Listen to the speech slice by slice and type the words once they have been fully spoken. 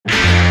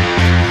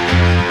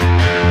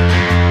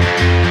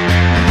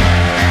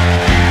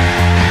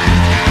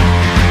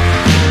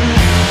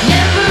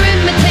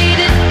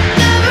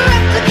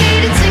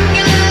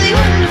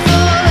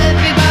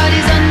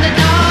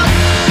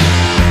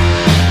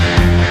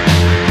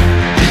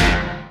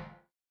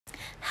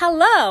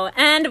Hello,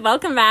 and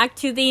welcome back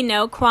to the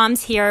No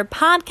Qualms Here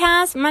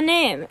podcast. My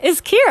name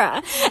is Kira,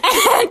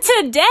 and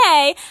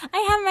today I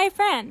have my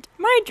friend,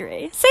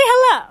 Marjorie. Say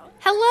hello.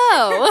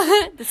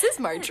 Hello, this is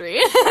Marjorie.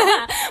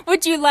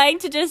 Would you like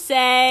to just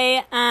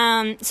say,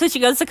 so she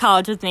goes to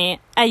college with me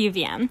at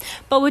UVM,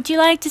 but would you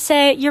like to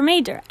say your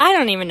major? I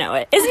don't even know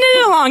it. Isn't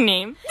it a long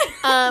name?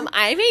 I'm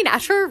a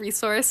natural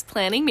resource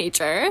planning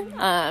major,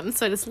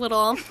 so it is a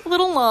little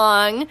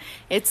long.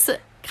 It's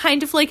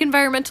kind of like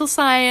environmental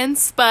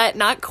science, but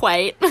not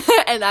quite,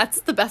 and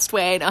that's the best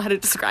way I know how to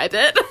describe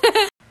it.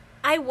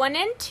 I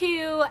wanted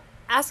to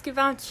ask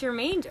about your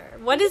major.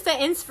 What is the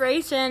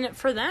inspiration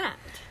for that?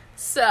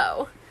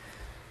 So,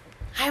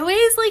 I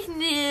always,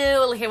 knew,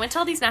 I went to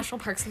all these national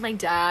parks with my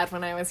dad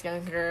when I was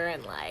younger,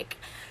 and,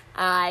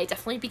 I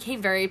definitely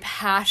became very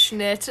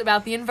passionate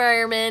about the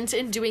environment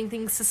and doing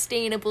things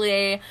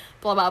sustainably,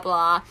 blah, blah,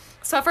 blah.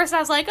 So at first I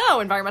was like, oh,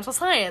 environmental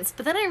science.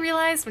 But then I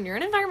realized when you're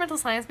an environmental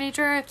science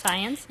major,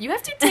 you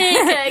have to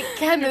take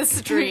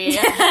chemistry.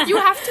 You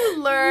have to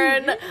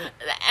learn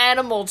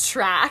animal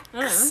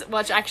tracks,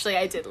 which actually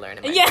I did learn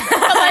in my major.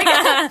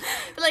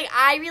 But,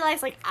 I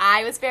realized,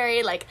 I was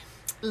very,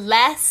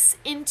 less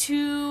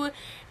into,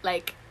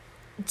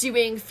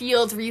 doing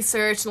field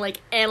research and,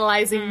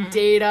 analyzing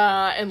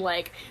data and,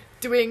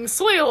 doing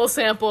soil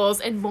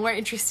samples, and more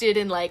interested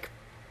in,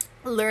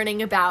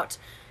 learning about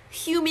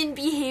human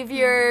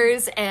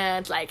behaviors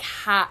and,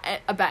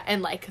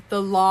 the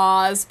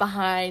laws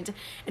behind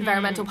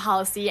environmental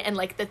policy and,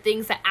 the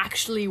things that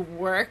actually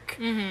work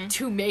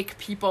to make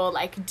people,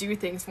 do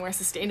things more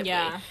sustainably.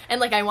 Yeah.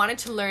 And, I wanted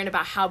to learn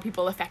about how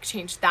people affect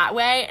change that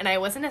way, and I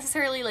wasn't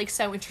necessarily,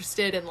 so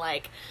interested in,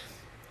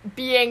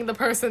 being the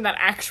person that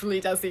actually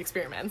does the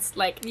experiments.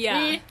 Me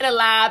in a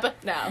lab,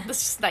 no,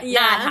 this is just not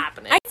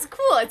happening. It's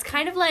cool. It's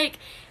kind of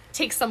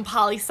take some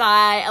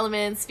poli-sci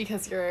elements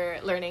because you're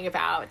learning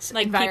about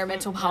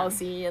environmental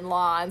policy and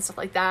law and stuff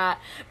like that.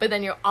 But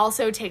then you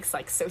also takes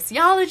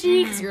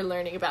sociology because you're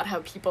learning about how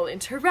people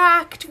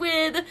interact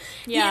with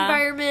the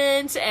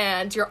environment,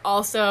 and you're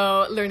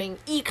also learning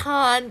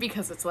econ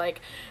because it's a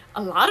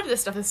lot of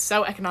this stuff is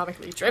so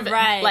economically driven.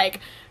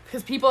 Right.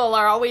 Because people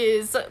are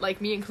always,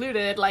 me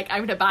included, I'm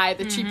going to buy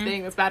the cheap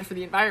thing that's bad for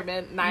the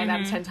environment 9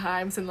 out of 10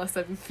 times unless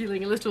I'm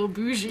feeling a little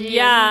bougie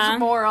and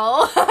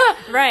moral.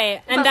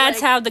 Right. And that's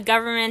how the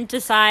government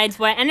decides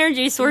what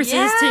energy sources to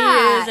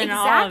use and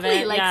all of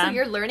it. So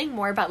you're learning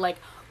more about,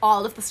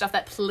 all of the stuff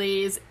that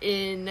plays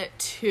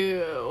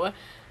into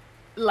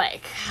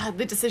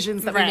the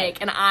decisions that we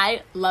make, and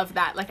I love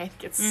that. I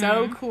think it's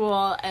so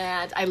cool,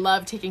 and I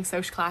love taking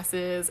social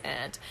classes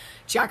and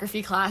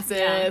geography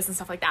classes and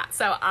stuff like that.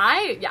 So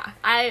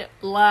I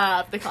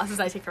love the classes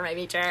I take for my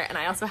major, and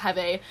I also have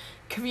a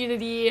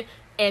community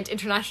and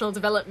international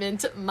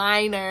development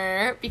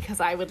minor because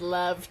I would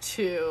love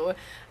to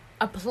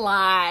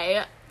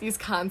apply these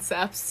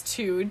concepts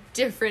to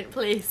different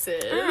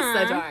places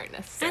that aren't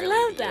necessarily I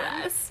love the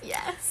that. US.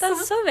 Yes.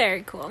 That's so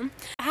very cool.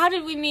 How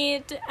did we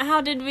meet?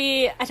 I don't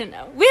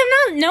know. We have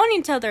not known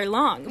each other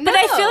long, but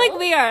I feel like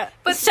we are,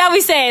 shall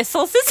we say,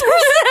 soul sisters?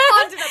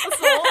 Haunted at the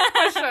soul,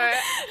 for sure.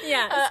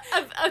 Yeah.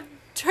 A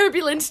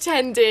turbulent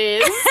 10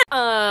 days.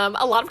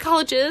 A lot of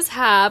colleges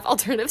have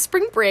alternative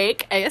spring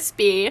break,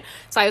 ASB.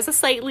 So I was a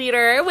site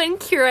leader when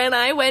Kira and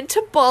I went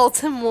to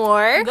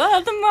Baltimore.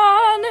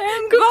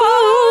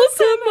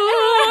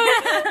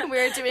 We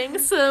were doing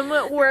some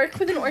work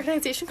with an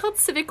organization called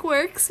Civic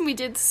Works, and we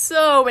did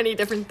so many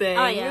different things.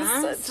 Oh,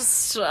 yeah?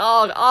 Just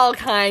all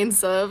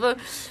kinds of It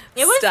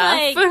was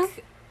stuff.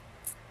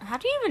 How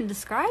do you even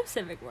describe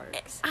Civic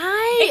Works?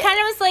 It kind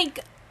of was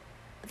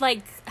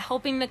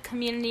helping the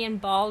community in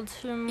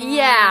Baltimore.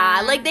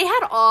 Yeah, they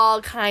had all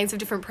kinds of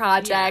different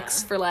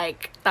projects for that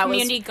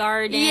community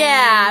garden.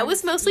 Yeah, it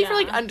was mostly for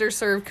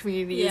underserved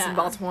communities in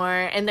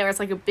Baltimore, and there was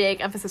a big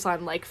emphasis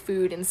on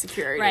food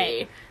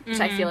insecurity, which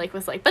I feel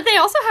was but they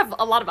also have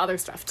a lot of other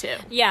stuff too.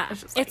 Yeah,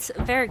 is it's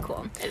very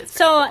cool. It is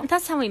so very cool.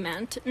 That's how we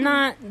met.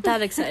 Not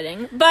that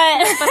exciting,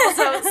 but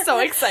also so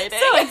exciting.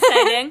 So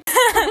exciting.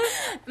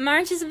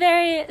 Marge is a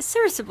very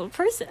serviceable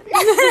person.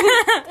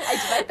 I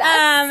do like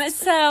that.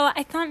 So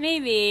I thought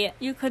maybe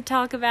you could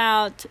talk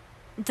about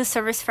the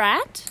Service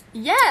Frat.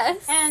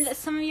 Yes. And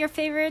some of your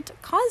favorite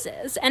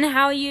causes and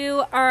how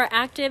you are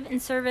active in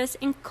service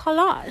in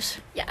collage.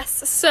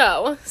 Yes.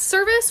 So,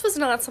 service was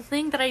not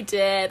something that I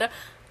did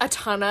a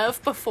ton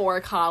of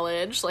before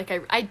college.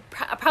 I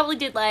probably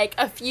did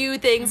a few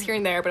things here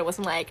and there, but it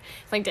wasn't like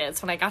did.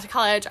 So when I got to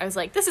college, I was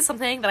this is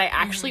something that I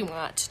actually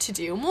want to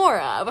do more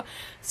of.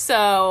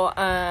 So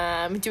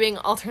doing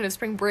alternative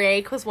spring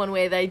break was one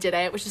way that I did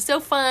it, which is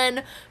so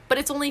fun, but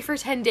it's only for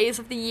 10 days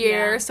of the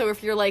year. So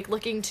if you're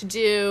looking to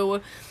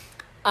do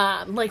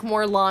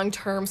more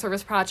long-term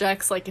service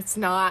projects, it's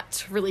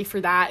not really for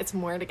that. It's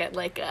more to get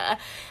such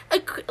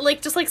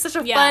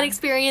a fun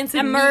experience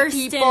and immersed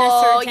meet people. In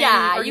a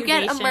certain You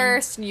get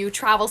immersed and you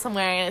travel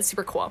somewhere and it's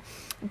super cool.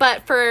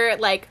 But for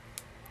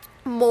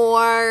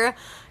more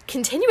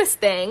continuous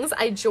things,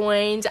 I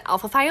joined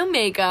Alpha Phi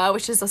Omega,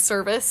 which is a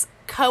service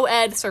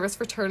co-ed service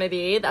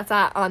fraternity that's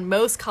on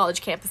most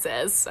college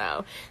campuses,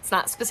 so it's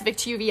not specific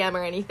to UVM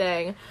or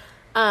anything.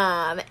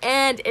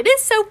 And it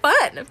is so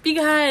fun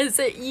because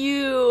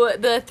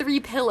the 3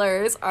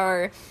 pillars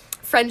are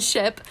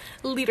friendship,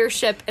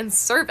 leadership, and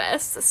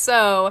service.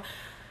 So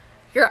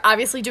you're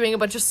obviously doing a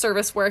bunch of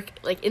service work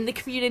like in the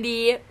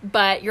community,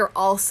 but you're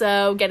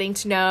also getting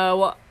to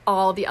know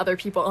all the other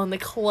people in the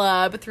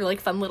club through like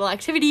fun little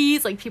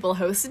activities, like people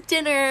host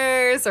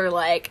dinners or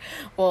like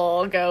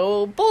we'll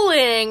go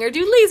bowling or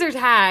do laser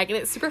tag, and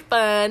it's super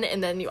fun.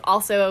 And then you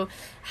also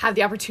have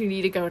the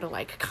opportunity to go to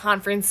like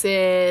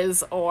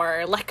conferences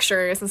or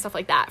lectures and stuff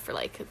like that for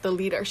like the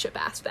leadership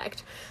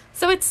aspect.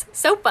 So it's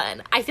so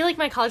fun. I feel like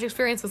my college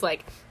experience was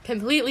like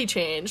completely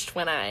changed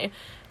when I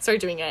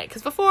started doing it,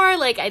 because before,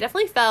 like, I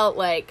definitely felt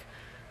like,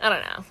 I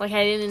don't know, like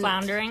I didn't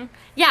floundering.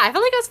 Yeah, I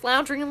felt like I was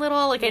floundering a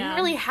little. Like I didn't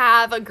really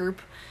have a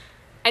group.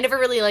 I never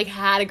really like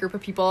had a group of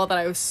people that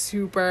I was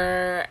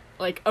super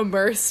like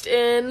immersed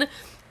in,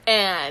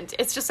 and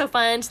it's just so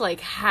fun to like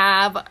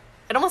have.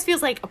 It almost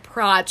feels like a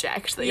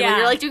project that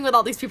you're like doing with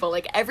all these people.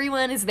 Like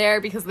everyone is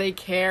there because they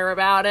care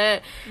about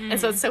it, and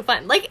so it's so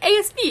fun. Like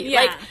ASB,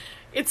 like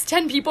it's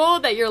 10 people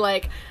that you're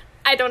like,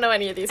 I don't know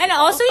any of these people. And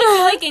also you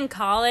feel like in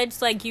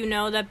college, like, you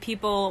know that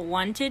people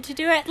wanted to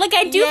do it. Like,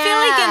 I do feel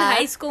like in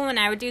high school when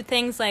I would do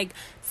things, like,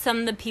 some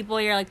of the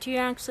people you're like, do you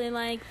actually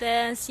like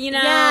this? You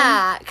know?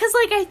 Yeah, because,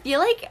 like, I feel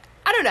like,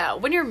 I don't know,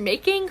 when you're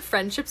making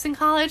friendships in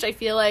college, I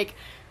feel like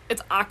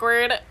it's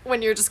awkward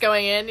when you're just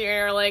going in,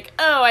 you're like,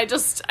 oh,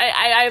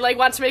 I like,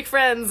 want to make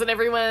friends, and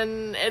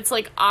everyone, it's,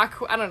 like,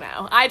 awkward. I don't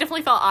know. I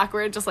definitely felt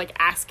awkward just, like,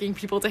 asking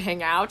people to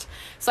hang out.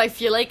 So I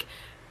feel like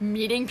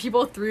meeting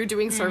people through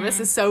doing service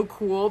is so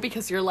cool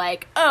because you're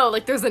like, oh,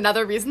 like there's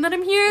another reason that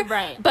I'm here,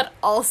 right? But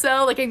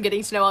also like I'm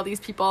getting to know all these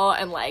people,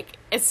 and like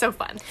it's so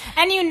fun,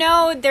 and you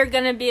know they're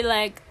gonna be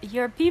like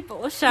your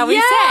people, shall we say?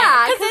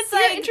 Yeah, because it's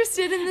like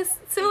interested in this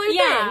similar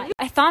thing.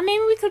 I thought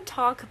maybe we could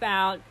talk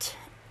about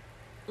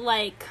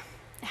like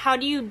how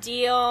do you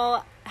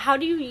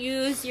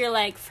use your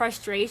like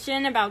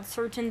frustration about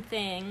certain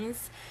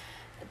things,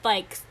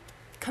 like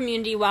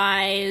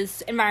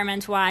community-wise,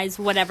 environment-wise,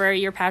 whatever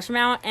you're passionate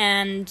about,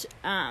 and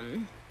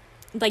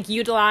like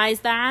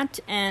utilize that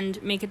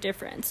and make a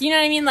difference. You know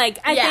what I mean? Like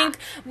I think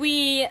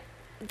we,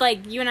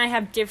 like, you and I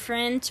have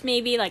different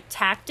maybe like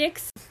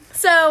tactics.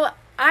 So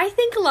I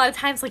think a lot of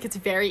times like it's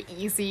very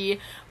easy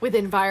with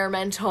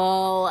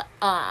environmental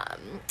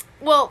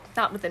well,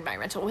 not with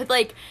environmental, with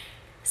like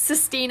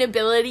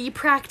sustainability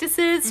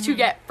practices to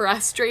get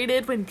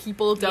frustrated when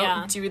people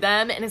don't do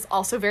them, and it's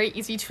also very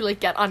easy to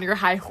like get on your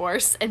high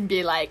horse and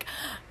be like,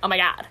 oh my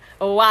god,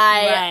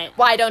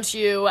 why don't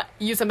you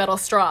use a metal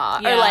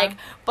straw, or like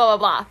blah blah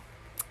blah.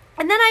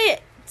 And then I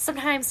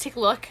sometimes take a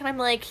look and I'm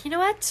like, you know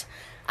what,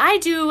 I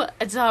do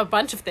a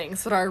bunch of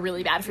things that are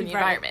really bad for the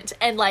environment,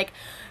 and like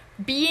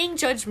being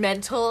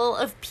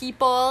judgmental of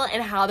people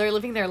and how they're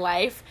living their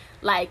life,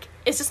 like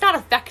it's just not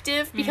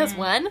effective, because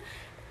one,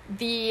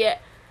 the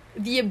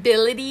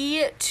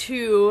ability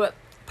to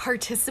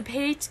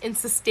participate in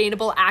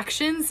sustainable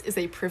actions is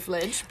a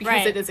privilege,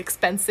 because it is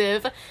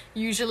expensive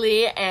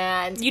usually,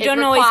 and you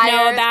don't always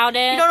know about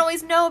it. You don't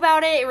always know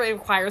about it. It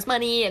requires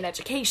money and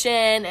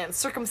education and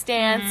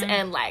circumstance,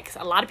 and like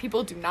a lot of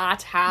people do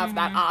not have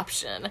that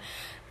option.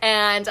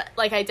 And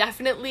like I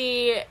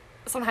definitely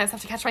sometimes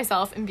have to catch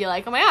myself and be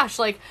like, oh my gosh,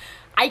 like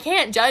I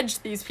can't judge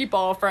these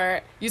people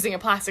for using a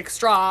plastic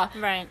straw.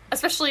 Right.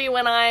 Especially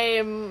when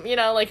I'm, you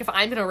know, like if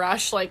I'm in a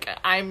rush, like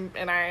I'm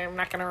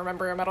not going to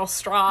remember a metal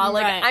straw,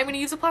 like I'm going to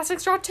use a plastic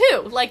straw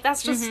too. Like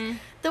that's just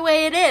the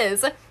way it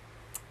is.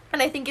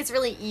 And I think it's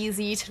really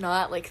easy to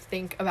not like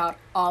think about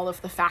all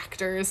of the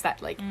factors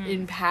that like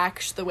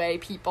impact the way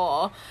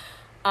people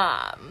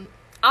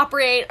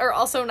operate, or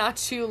also not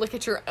to look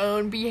at your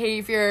own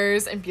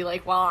behaviors and be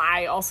like, well,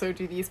 I also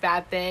do these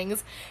bad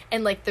things.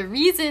 And like the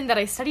reason that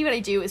I study what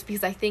I do is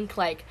because I think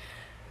like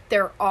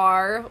there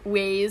are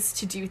ways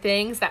to do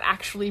things that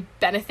actually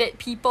benefit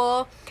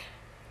people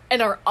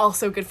and are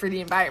also good for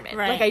the environment.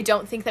 Like I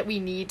don't think that we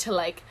need to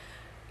like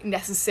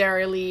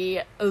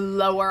necessarily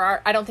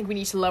lower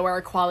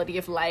our quality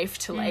of life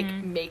to like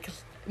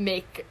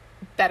make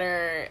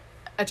better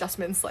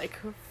adjustments like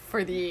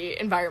for the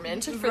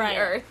environment and for the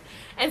earth.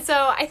 And so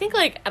I think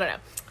like, I don't know,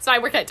 so I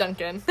work at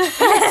Dunkin'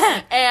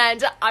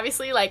 and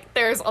obviously like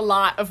there's a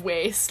lot of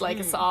waste, like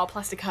it's all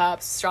plastic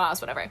cups,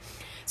 straws, whatever.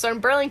 So in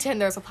Burlington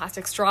there's a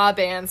plastic straw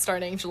ban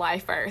starting July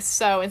 1st.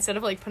 So instead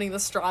of like putting the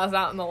straws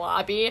out in the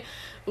lobby,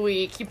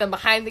 we keep them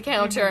behind the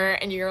counter,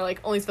 and you're like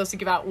only supposed to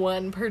give out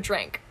one per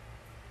drink.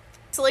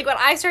 So, like, what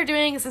I started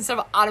doing is instead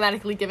of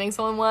automatically giving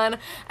someone one,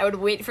 I would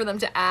wait for them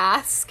to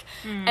ask.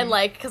 And,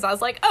 like, because I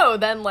was like, oh,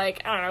 then,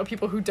 like, I don't know,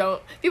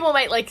 people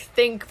might, like,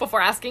 think before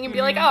asking and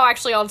be like, oh,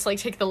 actually, I'll just, like,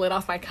 take the lid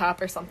off my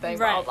cup or something,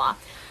 blah, blah,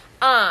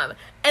 blah.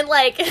 And,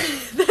 like,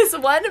 this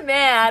one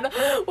man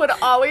would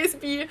always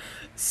be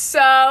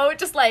so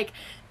just, like,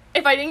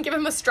 if I didn't give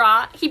him a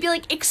straw, he'd be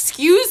like,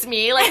 excuse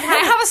me, like,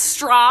 can I have a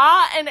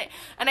straw?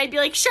 And I'd be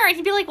like, sure. And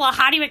he'd be like, well,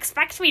 how do you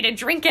expect me to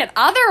drink it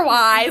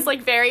otherwise?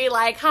 Like, very,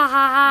 like, ha, ha,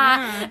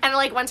 ha. And,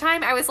 like, one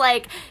time I was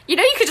like, you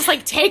know, you could just,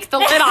 like, take the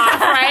lid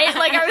off, right?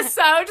 Like, I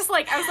was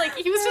like,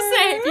 he was just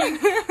saying,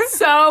 being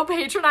so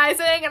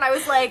patronizing, and I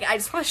was like, I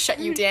just want to shut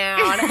you down.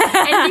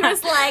 And he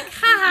was like,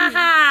 ha, ha,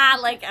 ha.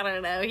 Like, I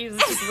don't know, he was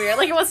just weird.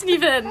 Like, it wasn't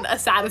even a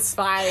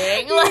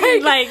satisfying,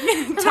 like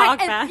talk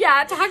back.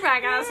 Yeah, talk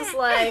back. I was just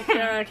like,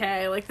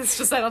 okay, like, this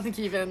just, I don't think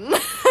even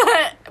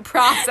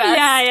processed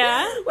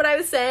what I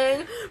was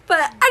saying. But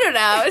I don't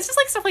know, it's just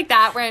like stuff like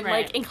that where I'm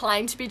like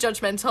inclined to be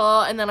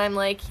judgmental, and then I'm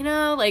like, you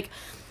know, like,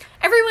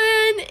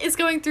 everyone is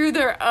going through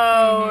their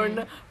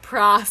own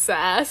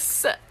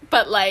process,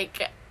 but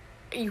like,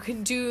 you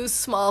can do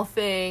small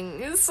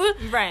things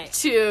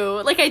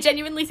to, like, I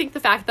genuinely think the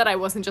fact that I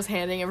wasn't just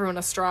handing everyone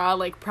a straw,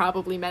 like,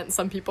 probably meant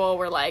some people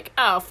were like,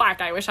 oh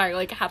fuck, I wish I,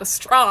 like, had a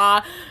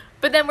straw.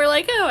 But then we're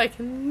like, oh, I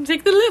can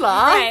take the lid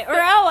off. Right. Or,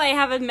 oh, I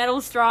have a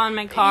metal straw in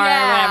my car or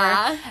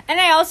whatever. And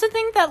I also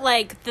think that,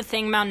 like, the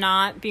thing about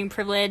not being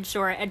privileged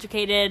or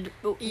educated,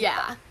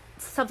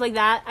 stuff like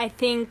that, I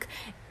think,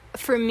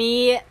 for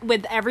me,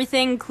 with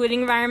everything, including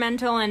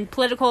environmental and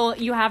political,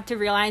 you have to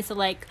realize that,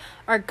 like,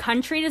 our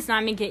country does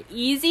not make it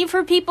easy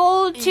for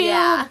people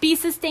to be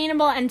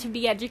sustainable and to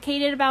be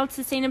educated about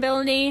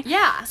sustainability.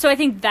 Yeah. So I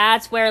think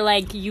that's where,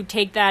 like, you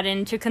take that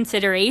into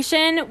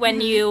consideration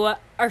when you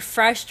are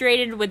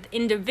frustrated with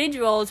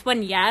individuals,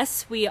 when,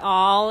 yes, we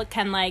all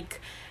can,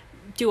 like,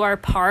 do our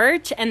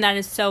part, and that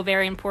is so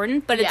very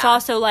important. But it's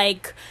also,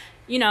 like,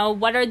 you know,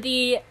 what are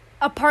the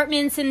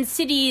apartments in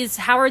cities?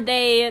 How are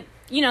they...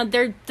 You know,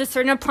 they're the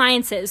certain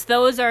appliances.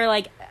 Those are,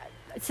 like,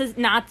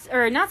 not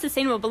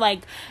sustainable, but,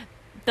 like,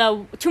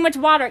 the too much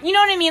water. You know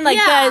what I mean? Like,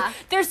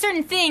 there's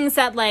certain things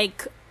that,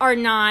 like, are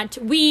not...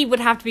 We would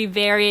have to be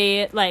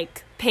very,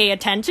 like, pay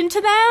attention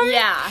to them.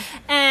 Yeah.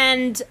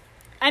 And,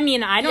 I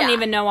mean, I don't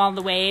even know all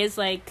the ways,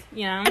 like,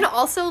 you know. And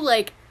also,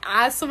 like,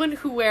 as someone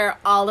where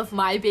all of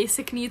my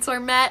basic needs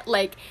are met,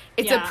 like,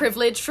 it's a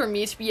privilege for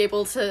me to be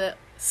able to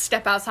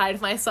step outside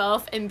of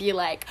myself and be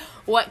like,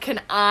 what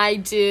can I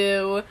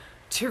do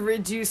to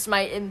reduce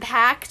my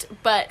impact?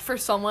 But for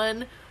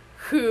someone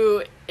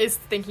who is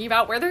thinking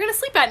about where they're gonna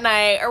sleep at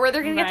night or where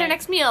they're gonna get their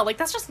next meal, like,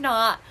 that's just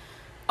not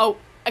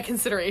a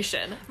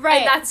consideration, right?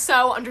 And that's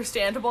so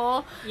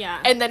understandable.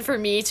 And then for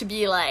me to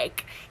be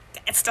like,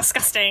 it's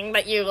disgusting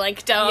that you,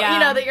 like, don't you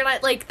know, that you're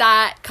not, like,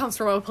 that comes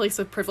from a place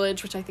of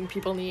privilege, which I think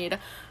people need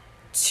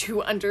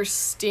to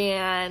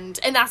understand.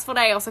 And that's what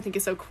I also think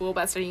is so cool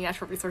about studying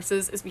natural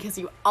resources, is because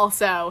you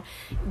also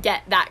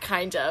get that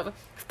kind of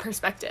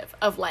perspective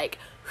of, like,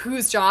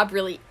 whose job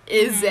really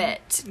is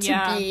it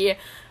to be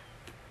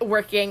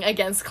working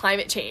against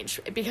climate change,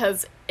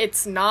 because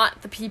it's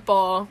not the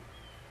people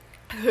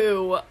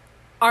who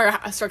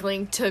are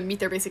struggling to meet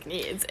their basic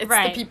needs. It's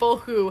the people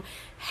who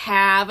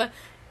have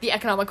the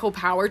economical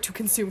power to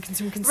consume.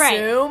 Right.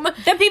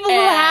 The people who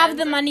have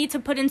the money to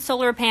put in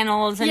solar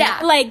panels and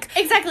like...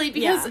 Exactly,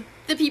 because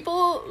the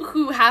people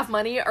who have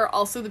money are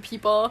also the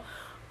people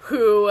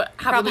who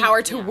have the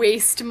power to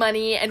waste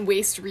money and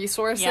waste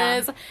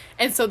resources.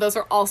 And so those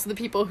are also the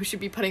people who should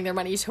be putting their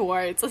money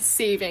towards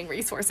saving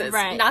resources.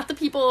 Not the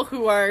people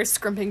who are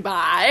scrimping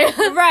by.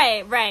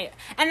 Right.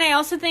 And I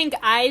also think,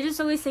 I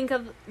just always think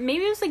of,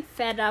 maybe it was like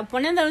Fed Up,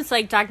 one of those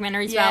like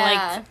documentaries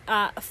about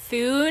like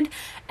food.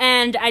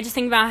 And I just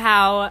think about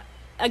how,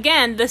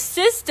 again, the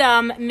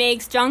system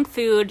makes junk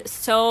food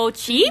so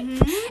cheap.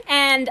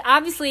 And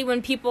obviously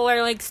when people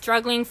are like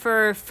struggling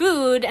for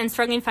food and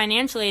struggling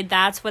financially,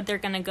 that's what they're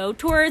going to go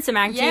towards, the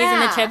mac and cheese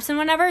and the chips and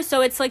whatever. So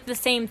it's like the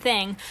same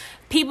thing.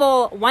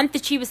 People want the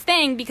cheapest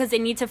thing because they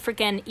need to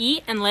freaking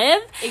eat and live.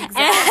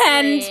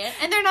 Exactly.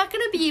 And they're not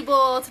going to be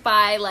able to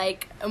buy,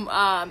 like,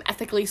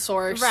 ethically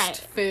sourced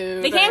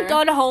food. They can't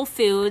go to Whole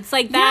Foods.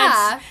 Like,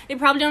 that's... They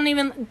probably don't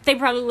even... They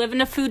probably live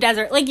in a food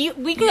desert. Like,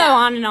 we can go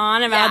on and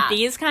on about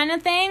these kind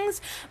of things.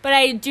 But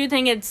I do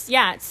think it's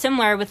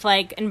similar with,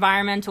 like,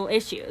 environmental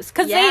issues.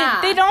 Because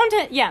they don't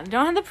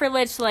have the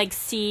privilege to, like,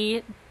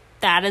 see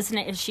that as an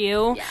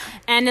issue,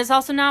 and it's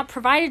also not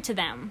provided to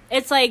them.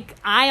 It's like,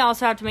 I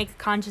also have to make a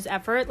conscious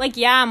effort. Like,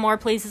 more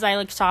places I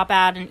like shop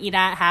at and eat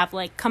at have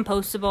like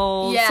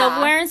compostable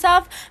silverware and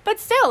stuff, but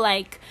still,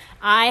 like,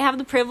 I have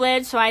the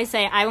privilege, so I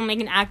say I will make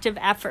an active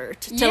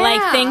effort to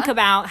like think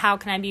about how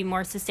can I be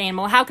more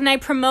sustainable, how can I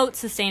promote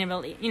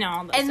sustainability, you know,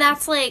 all those things.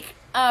 That's like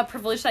a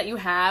privilege that you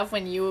have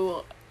when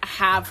you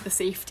have the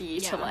safety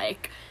to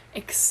like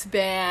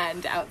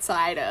expand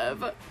outside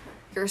of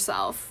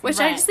yourself, which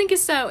I just think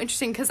is so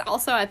interesting, because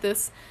also at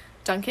this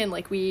Dunkin',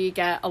 like, we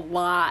get a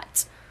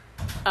lot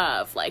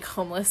of like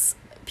homeless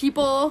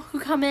people who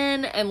come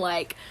in, and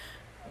like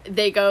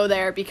they go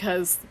there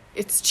because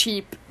it's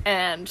cheap,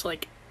 and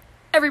like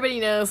everybody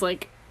knows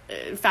like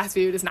fast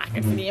food is not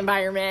good for the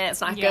environment,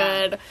 it's not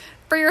good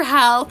for your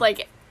health,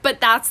 like, but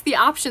that's the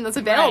option that's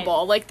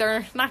available. Like,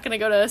 they're not gonna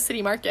go to a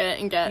city market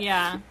and get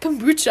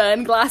kombucha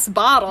in glass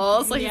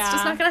bottles. Like, it's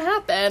just not gonna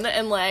happen.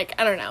 And like,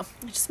 I don't know,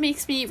 it just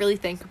makes me really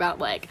think about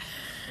like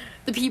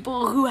the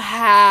people who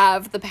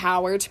have the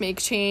power to make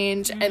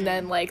change, and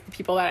then like the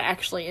people that it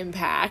actually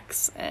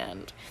impacts.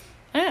 And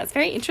I don't know, it's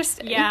very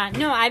interesting. Yeah,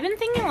 no, I've been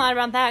thinking a lot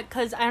about that,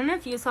 because I don't know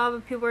if you saw,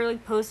 but people were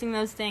like posting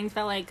those things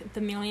about like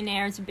the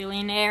millionaires,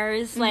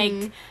 billionaires,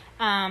 like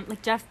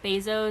Jeff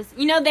Bezos.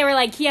 You know, they were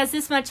like, he has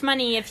this much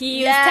money. If he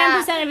used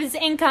 10% of his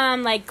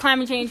income, like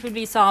climate change would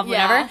be solved,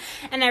 whatever.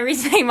 And I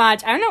recently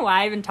watched, I don't know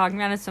why I've been talking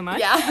about it so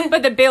much,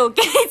 but the Bill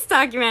Gates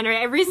documentary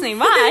I recently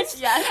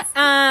watched.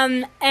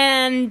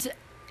 And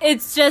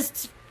it's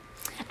just,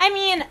 I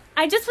mean,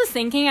 I just was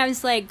thinking, I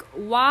was like,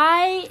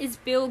 why is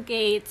Bill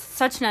Gates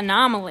such an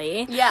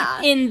anomaly?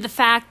 In the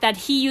fact that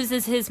he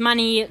uses his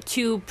money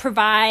to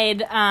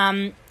provide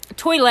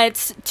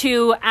toilets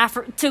to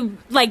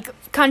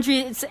like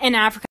countries in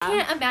Africa. I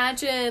can't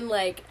imagine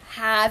like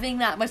having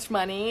that much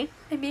money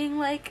and being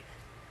like,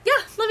 yeah,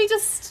 let me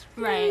just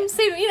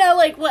say, you know,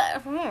 like, what, I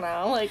don't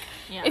know, like,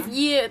 if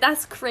you,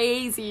 that's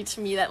crazy to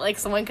me that like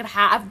someone could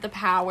have the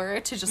power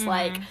to just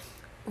like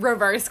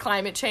reverse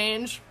climate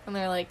change, and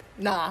they're like,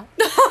 nah.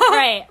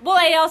 Right. Well,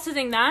 I also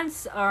think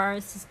that's our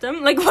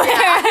system, like,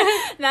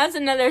 where that's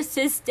another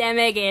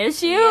systemic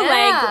issue,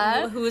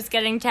 like, who's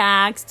getting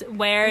taxed,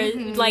 where,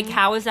 like,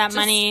 how is that just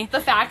money? The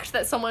fact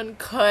that someone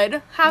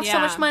could have so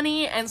much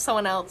money and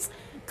someone else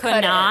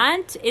could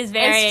not is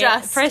very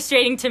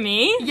frustrating to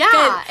me.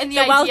 And the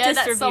idea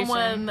that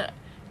someone,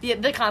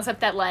 the concept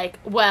that, like,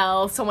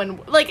 well,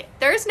 someone, like,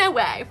 there's no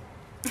way,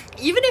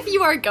 even if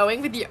you are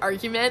going with the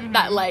argument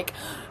that, like,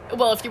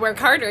 well, if you work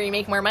harder, you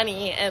make more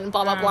money, and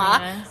blah, blah, blah.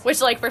 Yes.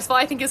 Which, like, first of all,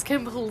 I think is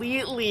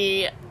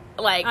completely,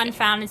 like...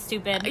 unfounded,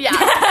 stupid.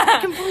 Yeah,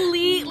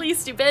 completely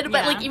stupid.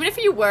 But, like, even if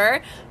you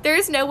were,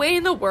 there's no way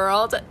in the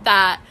world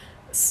that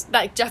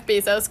Jeff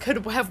Bezos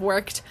could have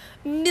worked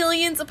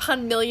millions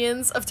upon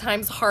millions of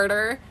times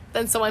harder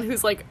than someone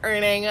who's, like,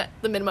 earning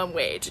the minimum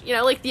wage. You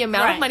know, like, the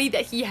amount of money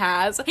that he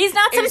has... He's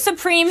not some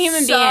supreme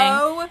human being.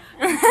 So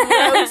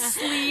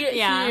grossly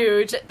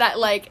huge that,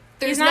 like,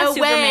 there's no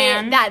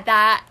way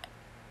that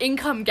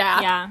income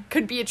gap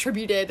could be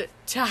attributed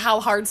to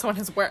how hard someone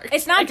has worked.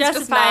 It's not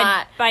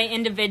justified by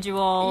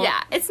individual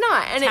it's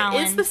not. And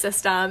talent. It is the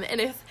system. And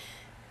if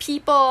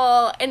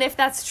people, and if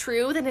that's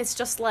true, then it's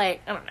just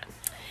like, I don't know.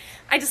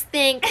 I just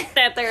think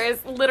that there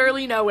is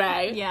literally no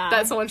way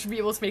that someone should be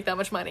able to make that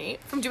much money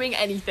from doing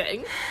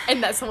anything,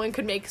 and that someone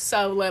could make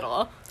so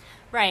little.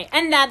 Right.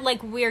 And that,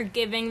 like, we're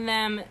giving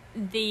them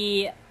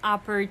the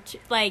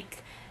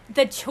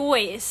the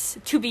choice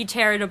to be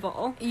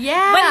charitable.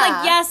 Yeah. When,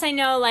 like, yes, I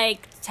know,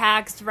 like,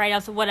 tax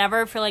write-offs or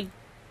whatever for, like,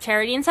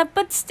 charity and stuff,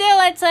 but still,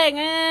 it's like,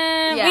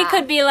 we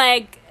could be,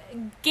 like,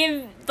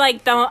 give,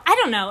 like, the, I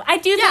don't know. I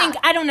do think,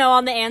 I don't know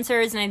all the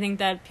answers, and I think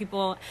that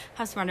people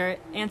have smarter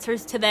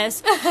answers to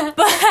this, but,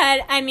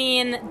 I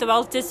mean, the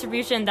wealth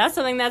distribution, that's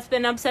something that's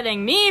been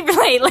upsetting me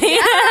lately.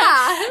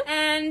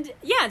 And,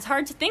 yeah, it's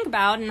hard to think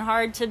about, and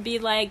hard to be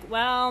like,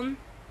 well,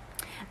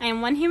 I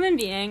am one human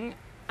being.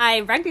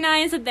 I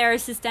recognize that there are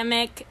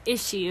systemic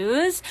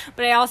issues,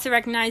 but I also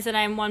recognize that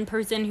I'm one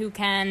person who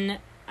can,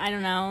 I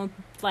don't know,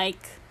 like,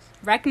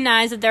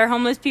 recognize that there are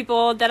homeless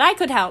people that I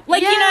could help.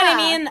 Like, you know what I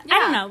mean? I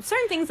don't know.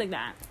 Certain things like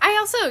that. I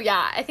also,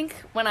 I think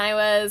when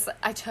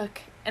I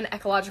took an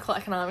ecological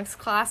economics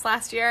class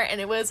last year, and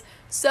it was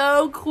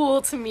so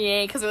cool to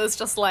me, because it was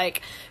just,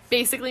 like,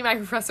 basically my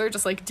professor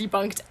just, like,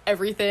 debunked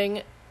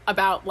everything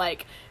about,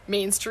 like,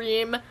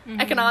 mainstream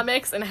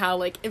economics and how,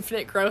 like,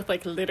 infinite growth,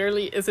 like,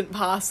 literally isn't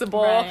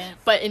possible.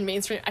 But in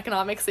mainstream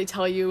economics, they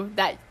tell you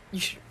that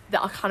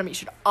the economy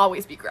should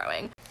always be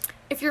growing.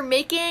 If you're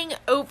making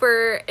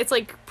over, it's,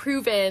 like,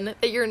 proven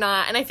that you're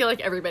not, and I feel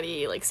like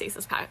everybody, like, states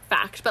this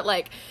fact, but,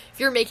 like, if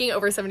you're making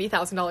over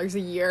 $70,000 a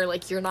year,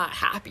 like, you're not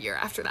happier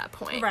after that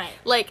point.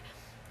 Like,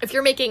 if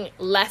you're making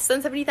less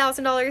than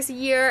 $70,000 a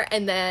year,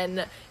 and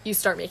then you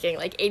start making,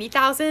 like,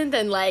 $80,000,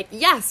 then, like,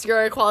 yes,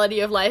 your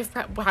quality of life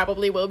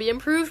probably will be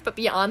improved, but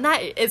beyond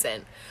that, it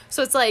isn't.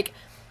 So it's like,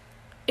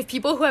 if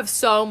people who have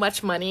so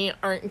much money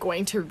aren't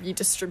going to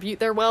redistribute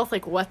their wealth,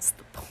 like, what's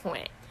the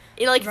point?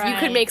 You know, like, if you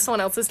could make someone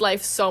else's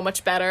life so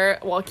much better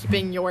while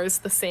keeping yours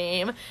the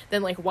same,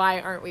 then, like, why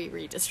aren't we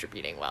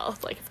redistributing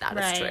wealth? Like, if that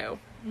is true.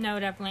 No,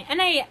 definitely.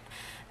 And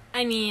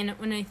I mean,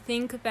 when I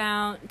think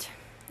about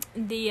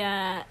the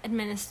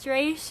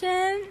administration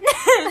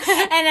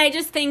and I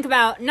just think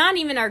about not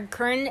even our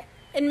current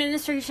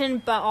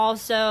administration, but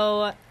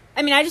also,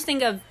 I mean, I just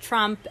think of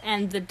Trump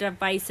and the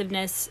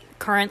divisiveness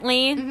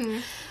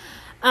currently.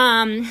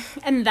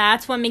 And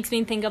that's what makes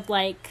me think of,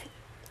 like,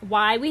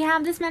 why we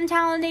have this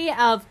mentality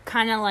of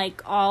kind of,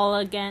 like, all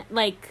again,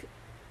 like,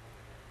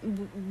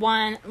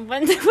 one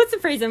what's the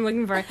phrase I'm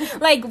looking for?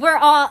 Like,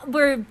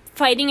 we're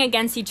fighting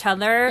against each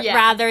other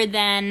rather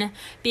than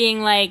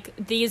being like,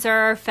 these are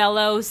our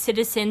fellow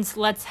citizens,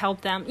 let's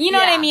help them. You know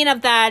what I mean?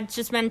 Of that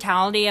just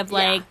mentality of,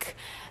 like,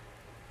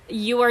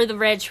 you are the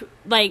rich,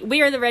 like,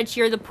 we are the rich,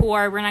 you're the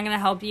poor, we're not gonna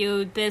help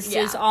you, this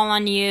is all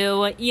on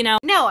you, you know?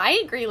 No,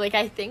 I agree. Like,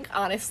 I think,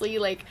 honestly,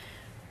 like,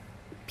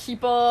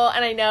 people,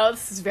 and I know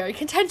this is very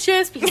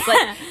contentious because,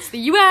 like, it's the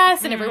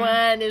US and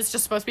everyone is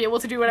just supposed to be able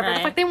to do whatever the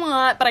fuck they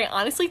want, but I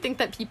honestly think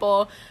that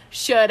people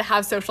should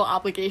have social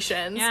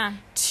obligations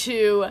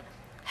to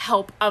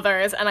help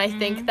others, and I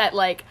think that,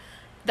 like,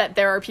 that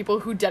there are people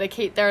who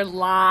dedicate their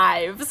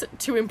lives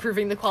to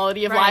improving the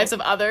quality of lives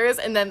of others,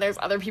 and then there's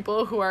other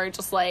people who are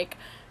just, like,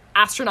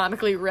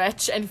 astronomically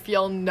rich and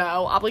feel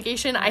no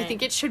obligation. I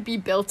think it should be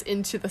built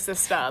into the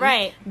system.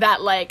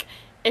 That, like,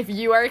 if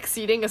you are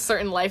exceeding a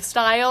certain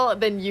lifestyle,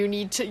 then you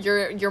need to,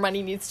 your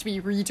money needs to be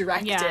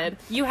redirected. Yeah.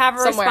 You have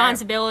a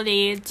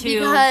responsibility to...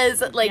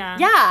 Because, like,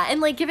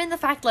 and, like, given the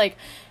fact, like,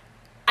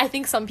 I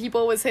think some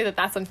people would say that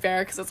that's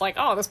unfair because it's like,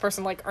 oh, this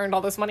person, like, earned all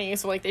this money,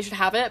 so, like, they should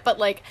have it. But,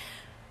 like,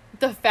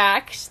 the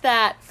fact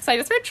that... So I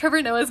just read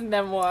Trevor Noah's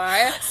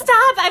memoir.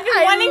 Stop! I've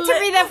been wanting to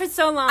read that for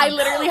so long. I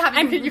literally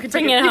have... You can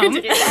bring it home.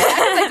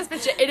 I just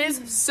finished it. It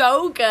is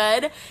so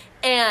good.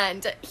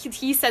 And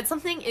he said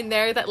something in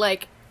there that,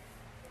 like,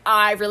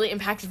 really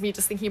impacted me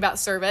just thinking about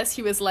service.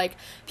 He was like,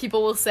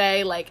 people will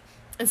say, like,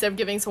 instead of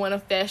giving someone a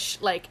fish,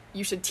 like,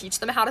 you should teach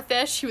them how to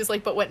fish. He was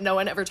like, but what no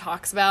one ever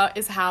talks about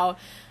is how,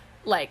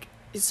 like...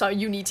 So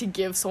you need to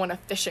give someone a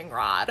fishing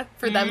rod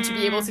for them to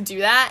be able to do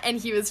that. And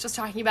he was just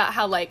talking about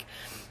how, like...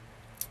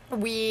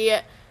 we,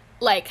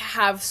 like,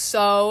 have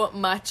so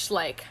much,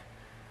 like,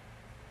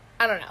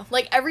 I don't know,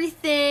 like,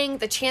 everything,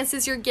 the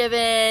chances you're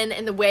given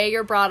and the way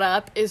you're brought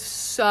up is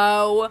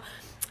so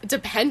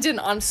dependent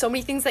on so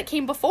many things that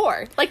came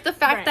before. Like, the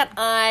fact that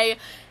I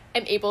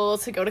am able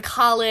to go to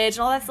college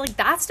and all that, like,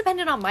 that's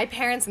dependent on my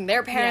parents and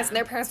their parents and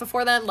their parents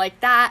before them. Like,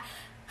 that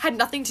had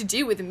nothing to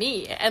do with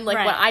me and,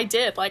 like, what I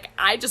did. Like,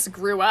 I just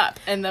grew up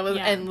and that was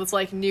and was,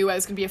 like, knew I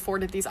was gonna be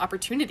afforded these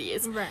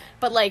opportunities.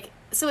 But, like,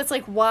 so it's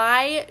like,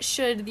 why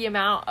should the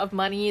amount of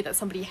money that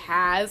somebody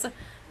has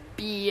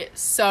be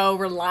so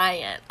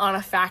reliant on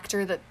a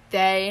factor that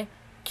they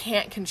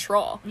can't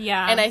control?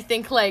 And I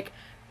think, like,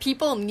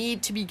 people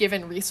need to be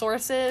given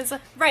resources to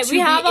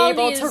be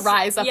able to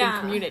rise up in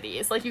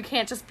communities. Like, you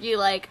can't just be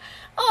like,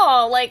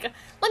 oh, like,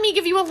 let me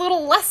give you a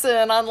little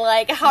lesson on,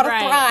 like, how to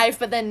thrive,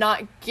 but then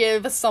not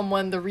give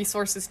someone the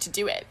resources to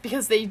do it,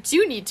 because they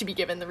do need to be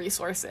given the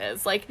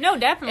resources. Like, no,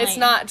 definitely. It's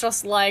not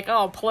just like,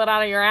 oh, pull it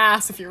out of your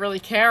ass if you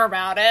really care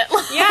about it.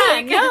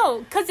 Yeah, no,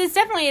 because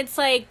it's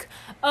like,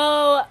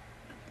 oh,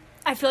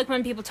 I feel like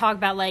when people talk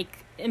about, like,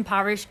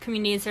 impoverished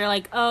communities, they're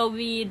like, oh,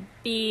 we'd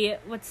be,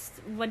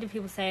 what do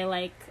people say,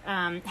 like,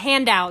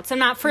 handouts. I'm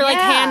not for, like,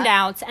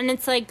 handouts. And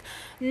it's like,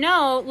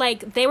 no,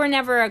 like, they were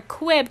never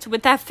equipped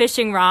with that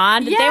fishing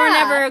rod. They were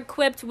never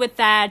equipped with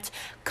that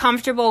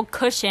comfortable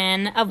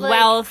cushion of, like,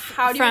 wealth.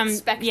 How do you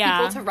expect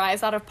people to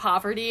rise out of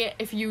poverty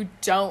if you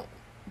don't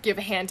give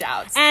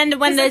handouts? And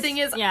when the thing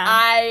is,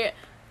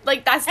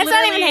 like, that's it's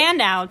not even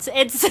handouts.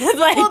 It's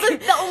like, well,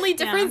 the only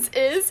difference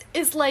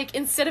is like,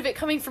 instead of it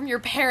coming from your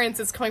parents,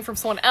 it's coming from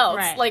someone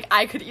else. Like,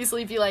 I could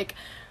easily be like,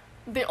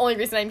 the only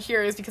reason I'm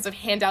here is because of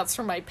handouts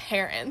from my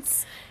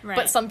parents.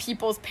 But some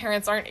people's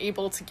parents aren't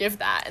able to give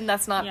that, and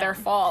that's not their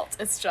fault.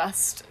 It's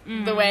just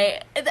the way.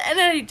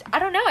 And I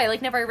don't know. I,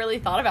 like, never really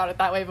thought about it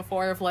that way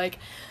before. Of, like,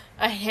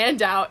 a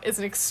handout is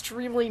an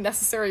extremely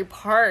necessary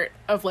part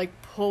of, like,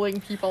 pulling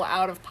people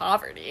out of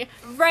poverty.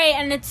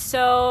 And it's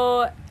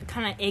so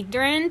kind of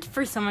ignorant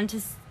for someone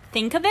to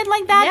think of it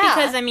like that,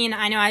 because, I mean,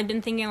 I know I've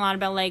been thinking a lot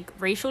about, like,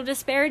 racial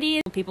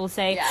disparities. People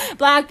say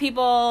black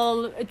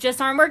people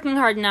just aren't working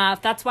hard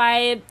enough. That's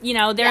why, you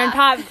know, they're in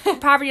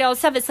poverty, all this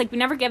stuff. It's like, we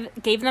never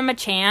gave them a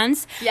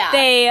chance.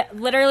 They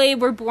literally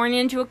were born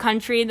into a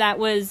country that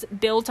was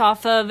built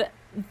off of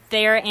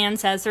their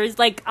ancestors,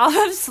 like, off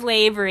of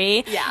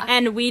slavery,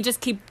 and we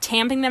just keep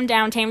tamping them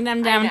down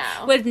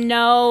with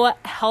no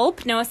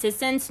help, no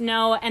assistance,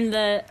 and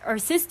our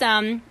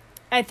system,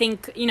 I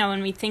think, you know,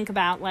 when we think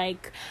about,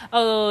 like,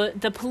 oh,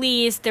 the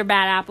police, they're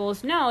bad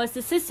apples, no, it's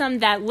the system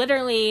that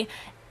literally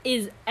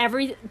is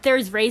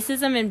there's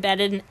racism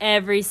embedded in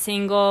every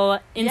single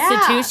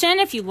institution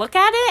if you look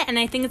at it. And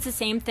I think it's the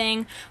same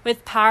thing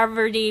with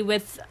poverty,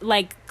 with,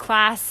 like,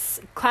 class,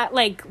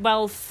 like,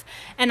 wealth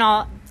and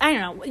all. I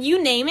don't know,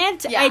 you name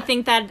it. I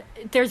think that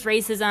there's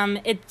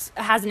racism. It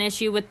has an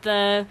issue with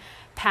the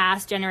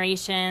past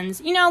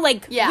generations, you know,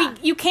 like,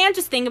 you can't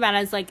just think about it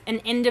as, like,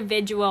 an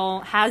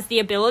individual has the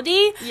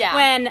ability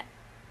when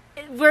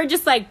we're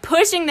just, like,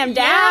 pushing them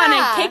down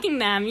and kicking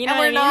them, you know, and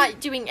we're not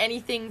doing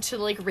anything to,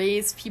 like,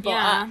 raise people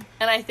up.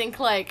 And I think,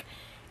 like,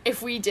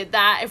 if we did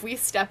that, if we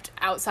stepped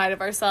outside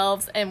of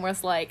ourselves and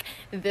was like,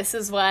 this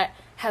is what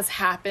has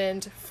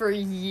happened for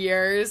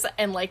years,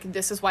 and, like,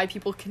 this is why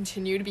people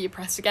continue to be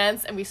oppressed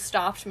against, and we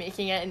stopped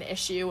making it an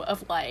issue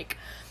of, like,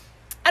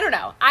 I don't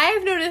know,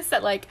 I've noticed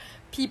that, like,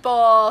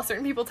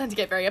 certain people tend to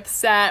get very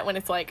upset when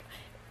it's, like,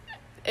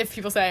 if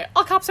people say,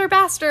 all cops are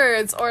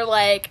bastards, or,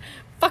 like,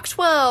 fuck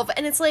 12,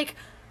 and it's like,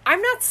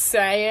 I'm not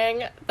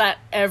saying that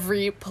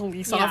every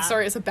police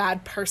officer is a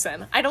bad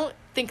person. I don't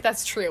think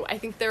that's true. I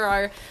think there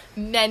are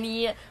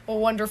many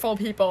wonderful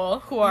people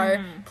who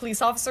are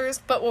police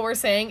officers, but what we're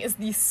saying is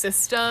the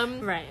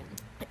system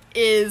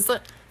is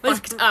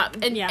fucked up,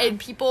 and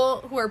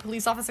people who are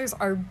police officers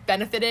are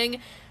benefiting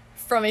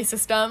from a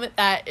system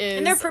that is...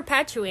 And they're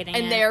perpetuating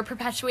it. And they're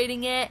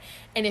perpetuating it.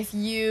 And if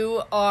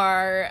you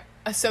are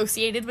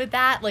associated with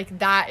that, like,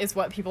 that is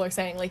what people are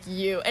saying, like,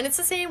 you. And it's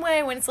the same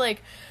way when it's,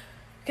 like,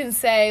 can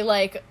say,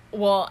 like,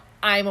 well,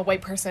 I'm a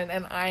white person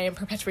and I am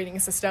perpetuating a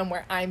system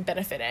where I'm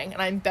benefiting.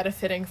 And I'm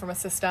benefiting from a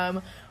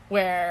system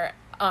where,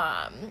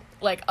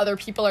 like, other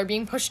people are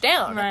being pushed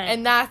down. Right.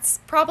 And that's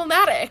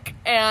problematic.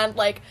 And,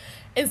 like...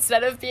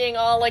 Instead of being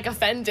all, like,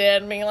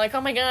 offended and being like,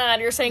 oh my god,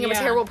 you're saying I'm a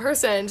terrible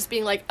person, just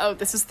being like, oh,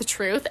 this is the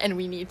truth and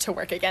we need to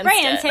work against it.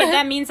 Right, and say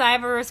that means I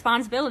have a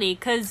responsibility,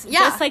 because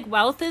just like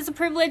wealth is a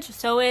privilege,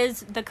 so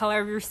is the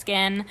color of your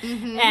skin.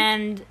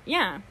 And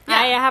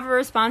I have a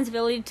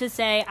responsibility to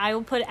say I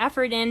will put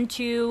effort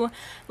into,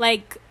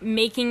 like,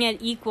 making it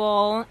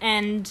equal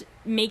and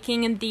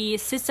making the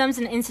systems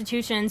and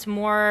institutions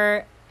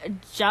more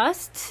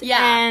just.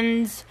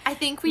 And I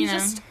think we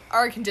just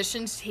are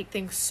conditioned to take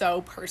things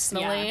so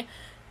personally,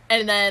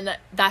 and then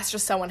that's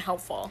just so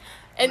unhelpful.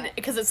 And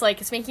because it's like,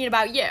 it's making it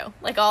about you.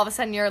 Like, all of a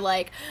sudden you're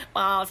like,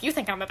 well, if you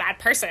think I'm a bad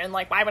person,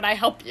 like, why would I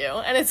help you?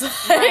 And it's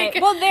like...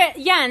 Well,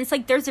 and it's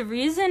like, there's a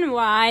reason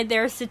why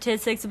there are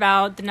statistics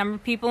about the number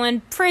of people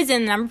in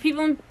prison, the number of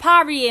people in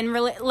poverty, and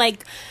really,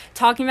 like,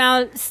 talking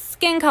about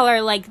skin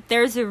color. Like,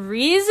 there's a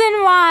reason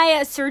why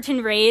a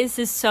certain race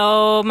is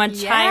so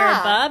much higher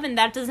above, and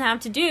that doesn't have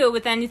to do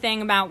with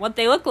anything about what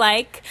they look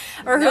like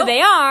or who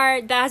they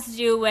are. That has to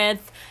do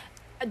with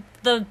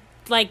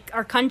like,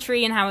 our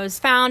country and how it was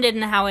founded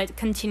and how it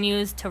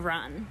continues to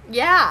run.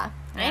 I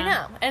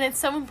know. And it's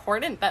so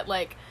important that,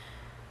 like,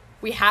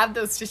 we have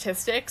those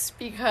statistics,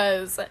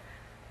 because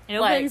it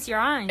opens your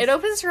eyes. It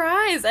opens your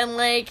eyes. And,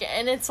 like,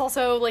 and it's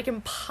also, like,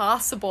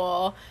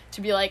 impossible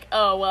to be like,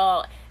 oh,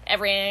 well,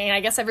 I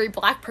guess every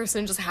black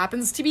person just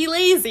happens to be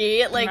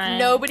lazy. Like,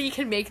 nobody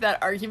can make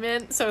that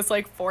argument, so it's,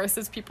 like,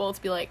 forces people to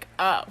be like,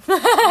 oh.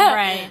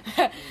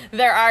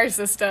 There are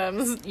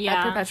systems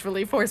that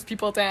perpetually force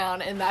people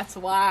down, and that's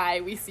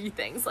why we see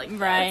things like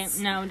this.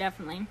 No,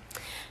 definitely.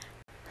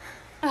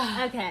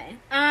 Okay.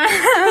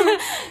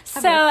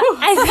 So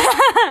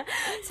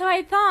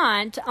I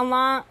thought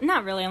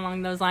not really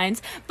along those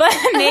lines, but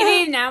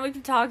maybe now we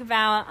could talk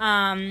about,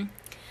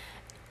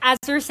 as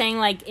we were saying,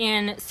 like,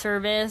 in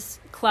service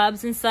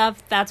clubs and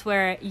stuff, that's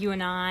where you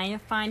and I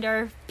find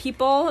our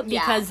people,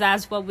 because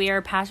that's what we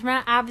are passionate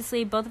about.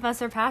 Obviously, both of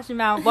us are passionate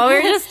about what we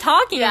were just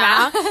talking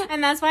about,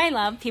 and that's why I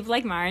love people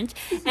like Marge,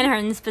 and her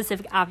in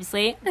specific,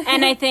 obviously.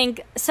 And I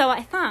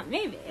thought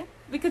maybe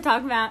we could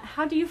talk about,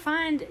 how do you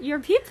find your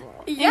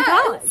people in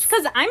college?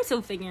 Because I'm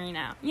still figuring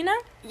out, you know?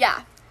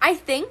 Yeah. I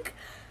think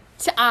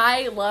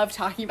I love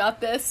talking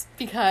about this,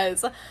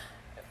 because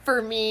for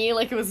me,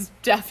 like, it was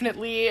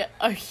definitely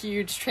a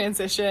huge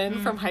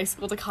transition from high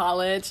school to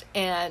college.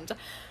 And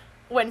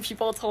when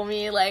people told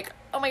me, like,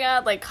 oh my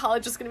god, like,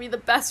 college is gonna be the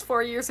best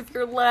 4 years of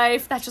your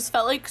life, that just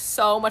felt like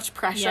so much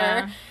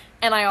pressure.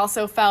 And I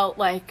also felt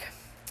like,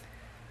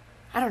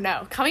 I don't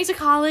know, coming to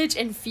college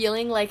and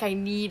feeling like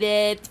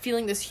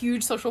feeling this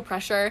huge social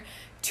pressure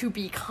to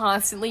be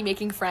constantly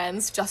making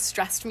friends just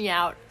stressed me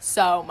out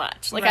so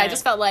much. Like, I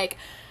just felt like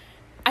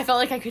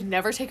I could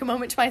never take a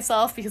moment to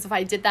myself, because if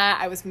I did that,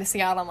 I was missing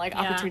out on, like,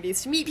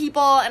 opportunities to meet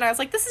people. And I was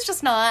like, this is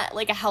just not,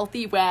 like, a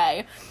healthy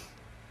way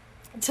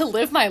to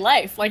live my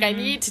life. Like, I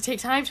need to take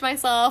time to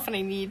myself, and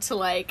I need to,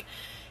 like,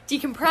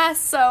 decompress.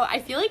 So I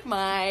feel like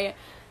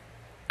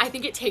I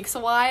think it takes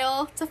a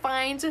while to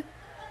find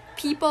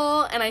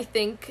people, and I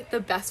think the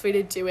best way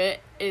to do it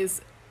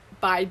is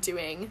by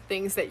doing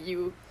things that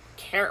you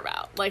care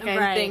about. Like,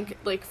 I think,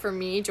 like, for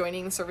me,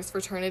 joining the service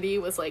fraternity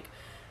was, like,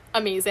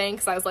 amazing,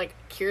 because I was like,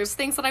 here's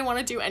things that I want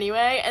to do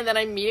anyway, and then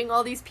I'm meeting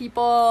all these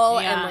people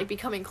and, like,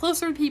 becoming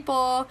closer to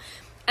people,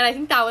 and I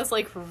think that was,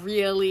 like,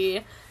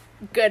 really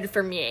good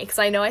for me, because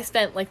I know I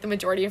spent, like, the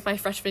majority of my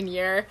freshman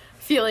year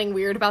feeling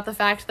weird about the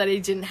fact that I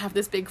didn't have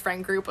this big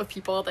friend group of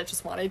people that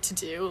just wanted to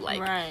do,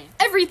 like,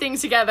 everything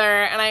together,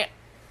 and I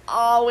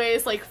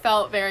always, like,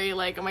 felt very,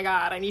 like, oh my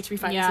god, I need to be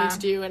finding something to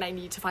do, and I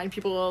need to find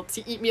people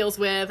to eat meals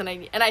with, and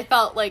I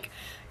felt, like,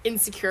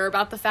 insecure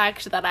about the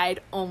fact that I'd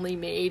only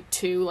made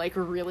 2, like,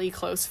 really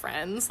close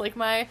friends, like,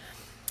 my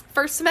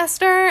first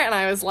semester, and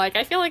I was like,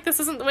 I feel like this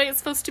isn't the way it's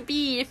supposed to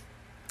be.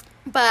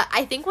 But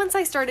I think once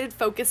I started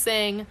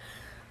focusing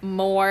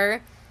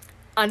more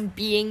on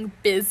being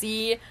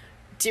busy,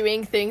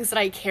 doing things that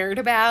I cared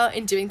about,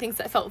 and doing things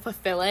that felt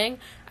fulfilling,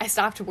 I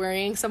stopped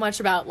worrying so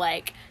much about,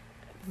 like,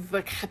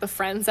 the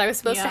friends I was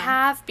supposed to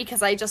have,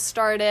 because I just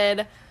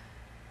started...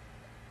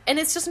 And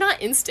it's just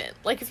not instant.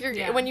 Like, if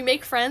you're when you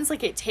make friends,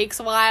 like, it takes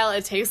a while.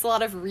 It takes a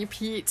lot of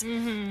repeat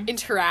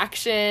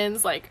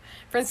interactions. Like,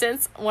 for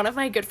instance, one of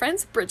my good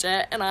friends,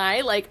 Bridget, and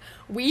I, like,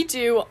 we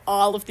do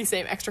all of the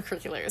same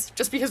extracurriculars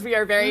just because we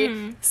are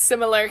very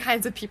similar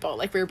kinds of people.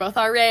 Like, we were both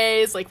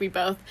RAs. Like, we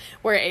both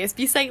were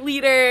ASB site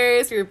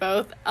leaders. We were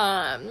both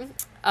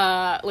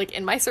like,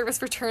 in my service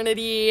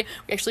fraternity.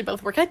 We actually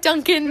both work at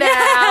Dunkin'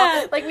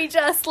 now. Like, we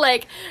just,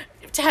 like,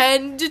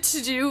 tend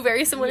to do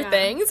very similar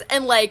things.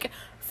 And, like,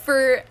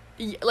 for,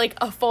 like,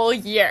 a full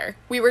year,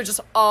 we were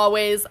just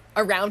always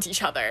around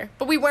each other.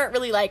 But we weren't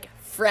really, like,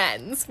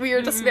 friends. We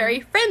were just very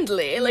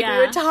friendly. Like, Yeah.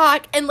 we would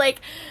talk, and, like,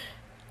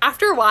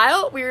 after a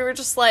while, we were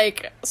just,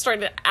 like,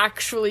 starting to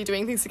actually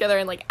doing things together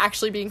and, like,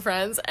 actually being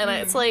friends, and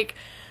it's, like,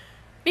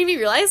 made me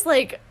realize,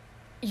 like,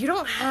 you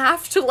don't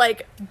have to,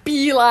 like,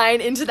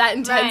 beeline into that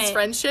intense Right.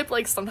 friendship.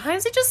 Like,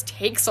 sometimes it just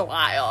takes a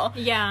while.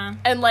 Yeah.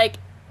 And, like,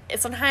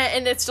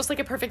 it's just, like,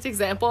 a perfect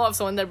example of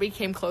someone that we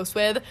became close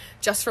with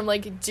just from,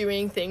 like,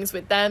 doing things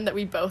with them that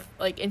we both,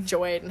 like,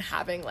 enjoyed and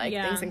having, like,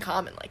 Yeah. things in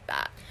common like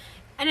that.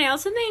 And I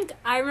also think,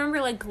 I remember,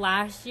 like,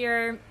 last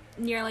year,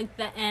 near, like,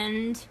 the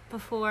end,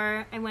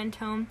 before I went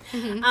home,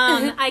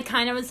 I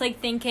kind of was, like,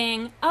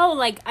 thinking, oh,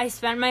 like, I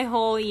spent my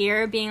whole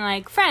year being,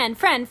 like, friend,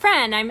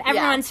 I'm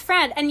everyone's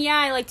friend. And, yeah,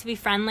 I like to be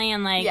friendly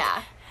and, like,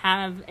 Yeah.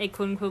 have a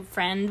quote-unquote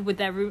friend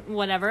with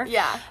whatever.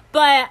 Yeah.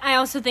 But I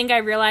also think I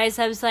realized,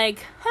 I was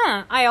like,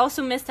 I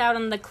also missed out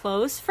on the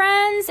close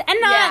friends. And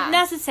not Yeah.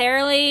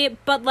 necessarily,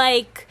 but,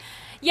 like,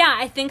 yeah,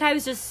 I think I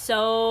was just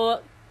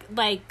so,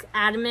 like,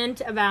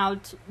 adamant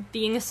about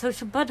being a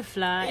social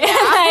butterfly.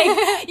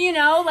 Like, you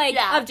know, like,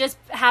 Yeah. of just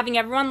having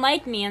everyone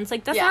like me. And it's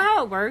like, that's Yeah. not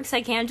how it works.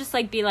 I can't just,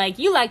 like, be like,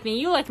 you like me,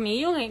 you like me,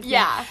 you like me.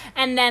 Yeah.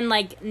 And then,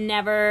 like,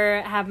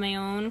 never have my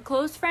own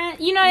close friend.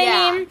 You know what Yeah.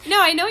 I mean? No,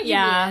 I know what you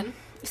Yeah. mean.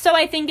 So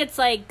I think it's,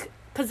 like,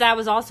 because that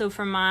was also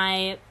from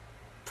my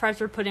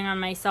pressure putting on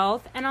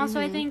myself. And also,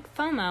 I think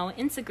FOMO,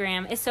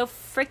 Instagram, is so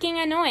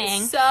freaking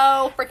annoying.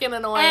 So freaking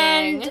annoying.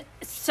 And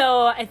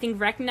so I think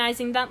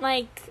recognizing that,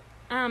 like,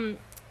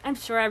 I'm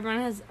sure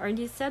everyone has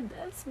already said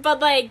this, but,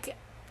 like,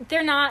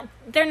 they're not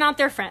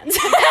their friends.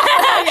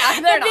 yeah,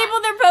 The they're not.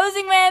 people they're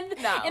posing with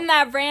No. in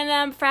that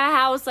random frat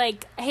house,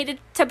 like, I hated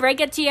to break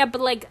it to you,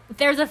 but, like,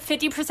 there's a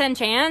 50%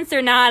 chance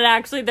they're not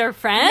actually their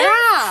friends.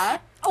 Yeah.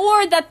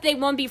 Or that they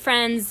won't be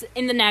friends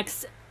in the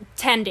next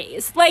 10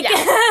 days. Like,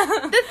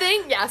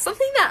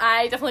 Something that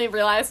I definitely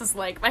realized is,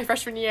 like, my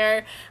freshman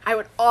year, I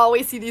would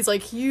always see these,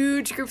 like,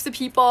 huge groups of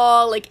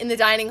people, like, in the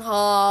dining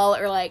hall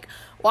or, like,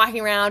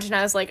 walking around, and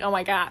I was like, oh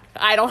my god,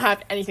 I don't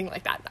have anything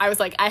like that. I was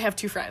like, I have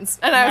 2 friends.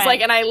 And I was Right.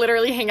 like, and I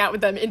literally hang out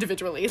with them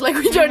individually. Like,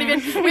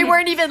 we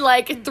weren't even,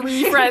 like,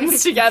 3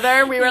 friends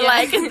together. We were Yeah.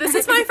 like, this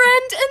is my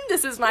friend, and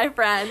this is my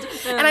friend.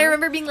 And I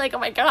remember being like, oh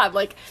my god,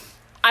 like,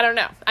 I don't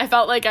know. I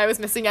felt like I was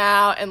missing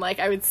out, and, like,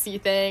 I would see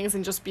things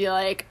and just be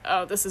like,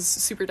 oh, this is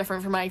super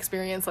different from my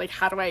experience. Like,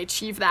 how do I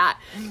achieve that?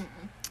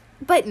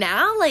 But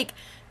now, like,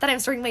 that I'm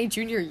starting my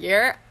junior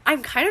year,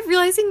 I'm kind of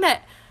realizing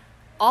that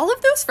all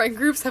of those friend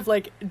groups have,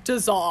 like,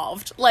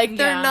 dissolved. Like,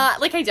 they're Yeah.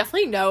 not, like, I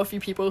definitely know a few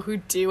people who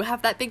do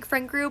have that big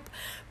friend group,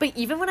 but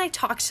even when I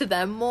talk to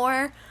them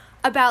more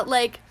about,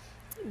 like,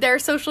 their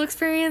social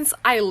experience,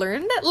 I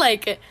learned that,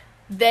 like,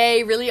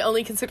 they really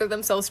only consider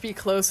themselves to be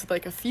close with,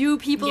 like, a few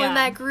people in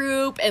Yeah. that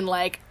group, and,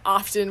 like,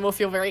 often will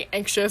feel very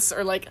anxious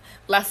or, like,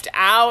 left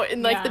out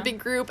in, like, Yeah. the big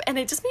group. And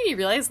it just made me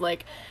realize,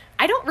 like,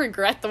 I don't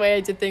regret the way I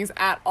did things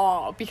at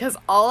all, because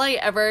all I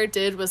ever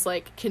did was,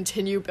 like,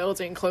 continue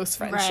building close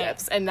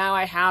friendships. And now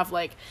I have,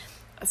 like,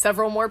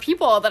 several more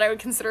people that I would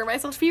consider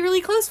myself to be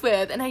really close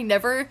with, and I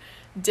never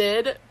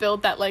did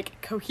build that, like,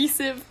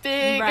 cohesive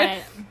big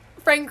Right.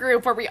 friend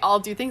group where we all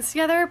do things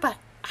together. But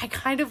I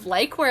kind of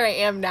like where I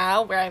am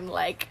now, where I'm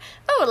like,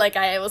 oh, like,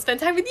 I will spend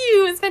time with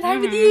you and spend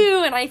time with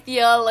you, and I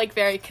feel, like,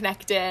 very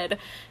connected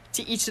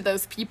to each of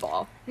those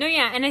people. No,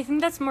 yeah, and I think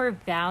that's more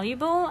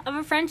valuable of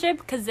a friendship,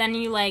 because then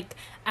you, like,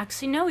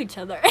 actually know each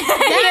other.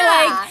 You're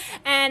like,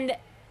 and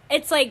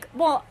it's like,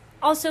 well,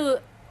 also,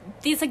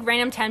 these, like,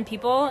 random 10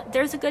 people,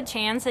 there's a good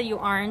chance that you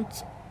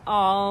aren't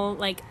all,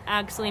 like,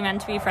 actually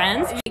meant to be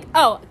friends. Like,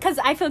 oh, because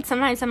I feel like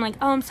sometimes I'm like,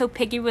 oh, I'm so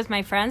picky with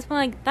my friends, but,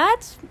 like,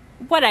 that's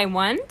what I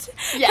want.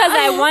 Yeah. Because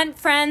I want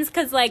friends,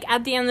 because, like,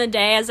 at the end of the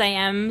day, as I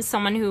am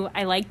someone who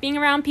I like being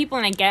around people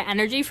and I get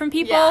energy from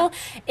people, Yeah.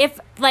 if,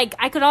 like,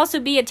 I could also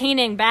be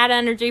attaining bad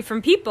energy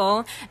from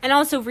people, and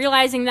also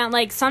realizing that,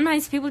 like,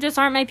 sometimes people just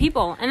aren't my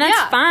people, and that's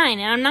Yeah. fine,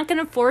 and I'm not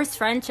gonna force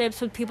friendships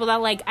with people that,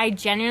 like, I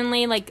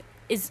genuinely, like,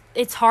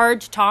 it's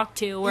hard to talk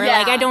to, or, Yeah.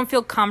 like, I don't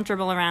feel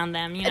comfortable around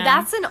them, you know?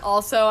 That's an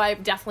also, I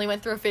definitely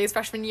went through a phase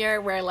freshman year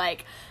where,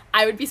 like,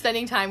 I would be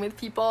spending time with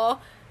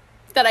people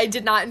that I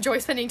did not enjoy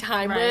spending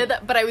time Right. with,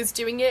 but I was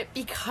doing it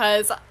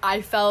because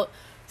I felt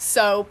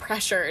so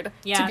pressured to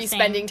Yeah, be same.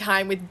 spending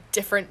time with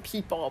different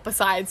people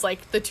besides,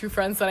 like, the 2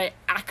 friends that I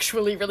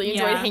actually really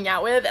enjoyed Yeah. hanging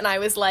out with. And I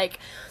was, like,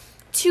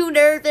 too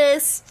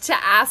nervous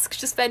to ask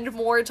to spend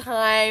more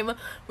time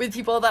with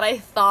people that I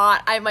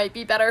thought I might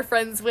be better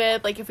friends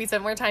with, like, if we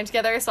spent more time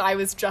together. So I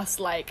was just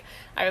like,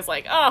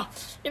 oh,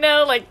 you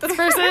know, like, this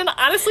person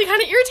honestly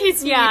kind of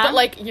irritates me, Yeah. but,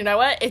 like, you know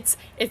what, it's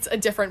a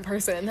different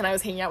person than I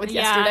was hanging out with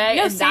Yeah. yesterday,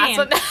 No, and that's same.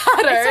 what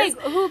matters. It's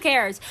like, who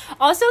cares?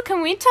 Also,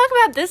 can we talk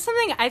about this?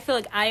 Something I feel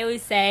like I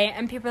always say,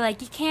 and people are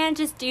like, you can't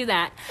just do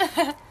that.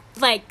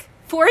 Like,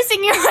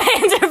 forcing your way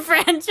into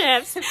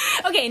friendships.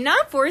 Okay,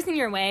 not forcing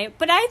your way,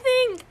 but I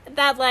think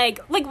that like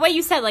what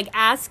you said, like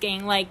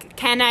asking, like,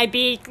 can I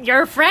be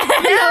your friend?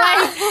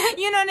 Like,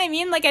 you know what I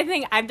mean? Like, I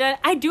think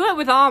I do it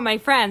with all of my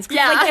friends. 'Cause,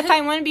 like, if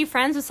I want to be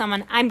friends with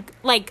someone, I'm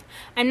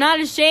not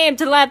ashamed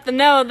to let them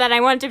know that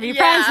I want to be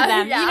friends with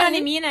them. You know what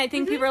I mean? I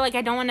think people are like,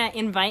 I don't want to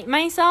invite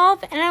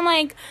myself, and I'm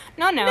like,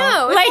 no. Like,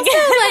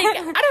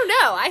 I don't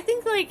know. I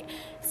think, like,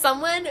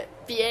 someone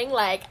being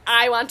like,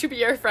 I want to be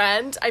your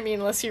friend, I mean,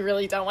 unless you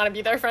really don't want to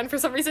be their friend for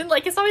some reason,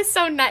 like, it's always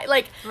so nice.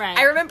 Like,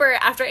 I remember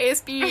after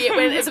ASB,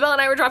 when Isabel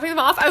and I were dropping them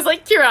off, I was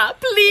like, Kira,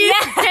 please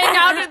hang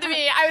out with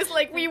me. I was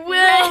like, we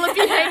will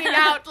be hanging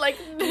out, like,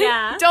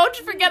 don't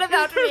forget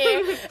about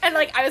me. And,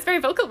 like, I was very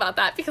vocal about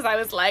that, because I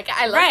was like,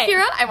 I love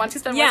Kira, I want to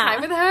spend more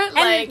time with her,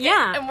 like,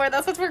 and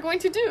that's what we're going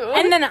to do.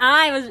 And then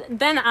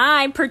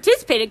I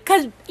participated,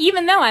 because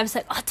even though I was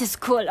like, oh, this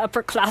cool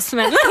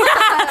upperclassman, you know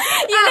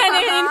what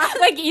I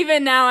mean? Like,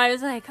 even now I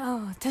was like,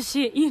 oh, does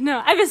she, you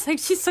know, I was like,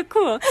 she's so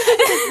cool. And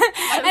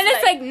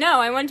it's like, no,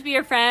 I want to be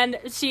your friend.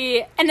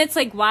 And it's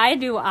like, why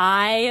do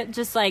I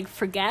just like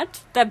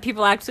forget that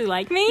people actually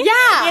like me?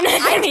 Yeah, you know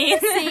what I mean?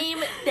 Did the same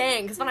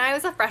thing, because when I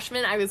was a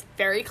freshman, I was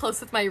very close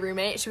with my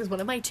roommate. She was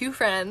one of my 2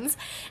 friends,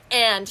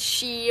 and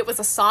she was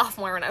a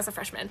sophomore when I was a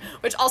freshman,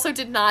 which also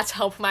did not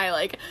help my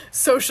like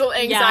social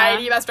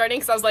anxiety about starting,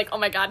 because I was like, oh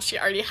my god, she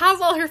already has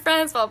all her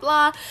friends, blah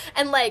blah.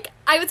 And like,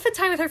 I would spend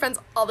time with her friends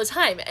all the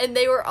time, and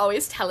they were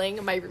always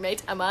telling my roommate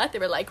Emma, they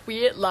were like,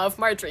 we love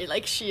Marjorie,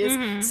 like, she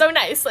is so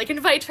nice, like,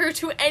 invite her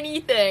to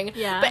anything.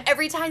 But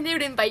every time they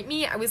would invite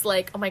me, I was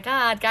like, oh my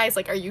god, guys,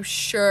 like, are you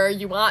sure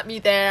you want me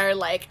there?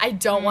 Like, I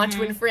don't want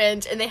to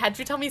infringe. And they had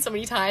to tell me so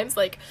many times,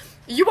 like,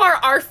 you are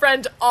our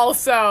friend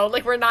also,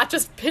 like, we're not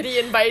just pity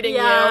inviting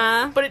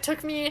you. But it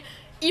took me,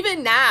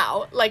 even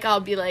now, like, I'll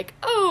be like,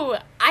 oh,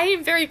 I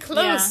am very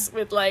close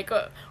with, like,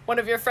 one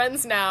of your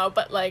friends now,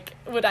 but, like,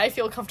 would I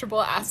feel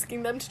comfortable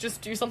asking them to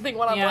just do something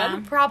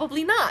one-on-one?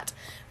 Probably not.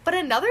 But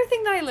another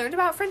thing that I learned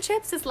about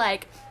friendships is,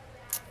 like,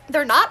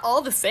 they're not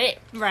all the same.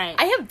 Right.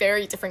 I have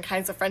very different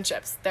kinds of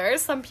friendships. There are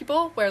some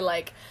people where,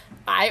 like,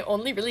 I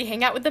only really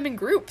hang out with them in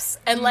groups.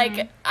 And,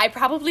 like, I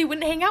probably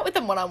wouldn't hang out with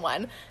them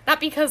one-on-one. Not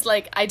because,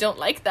 like, I don't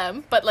like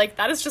them, but, like,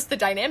 that is just the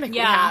dynamic we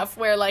have,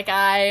 where, like,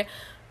 I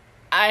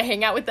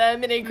hang out with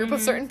them in a group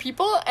of certain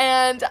people,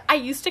 and I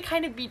used to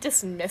kind of be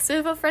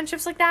dismissive of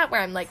friendships like that, where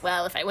I'm like,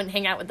 well, if I wouldn't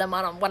hang out with them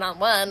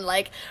one-on-one,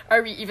 like,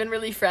 are we even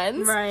really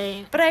friends?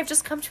 Right. But I've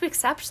just come to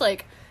accept,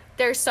 like,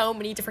 there's so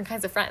many different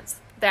kinds of friends.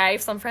 I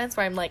have some friends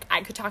where I'm like,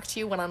 I could talk to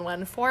you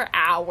one-on-one for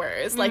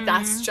hours. Like,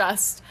 that's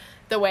just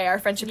the way our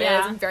friendship is.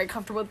 I'm very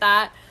comfortable with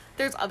that.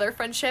 There's other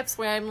friendships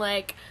where I'm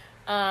like,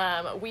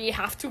 we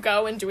have to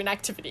go and do an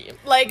activity.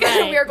 Like,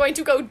 we are going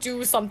to go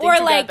do something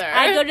together. Or, like,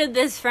 I go to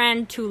this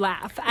friend to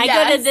laugh. I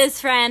go to this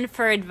friend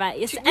for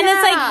advice. And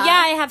it's like,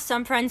 I have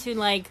some friends who,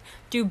 like,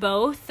 do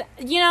both,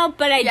 you know,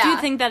 but I do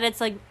think that it's,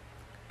 like,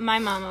 my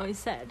mom always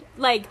said,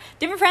 like,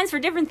 different friends for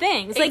different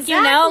things. Like,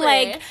 you know,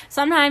 like,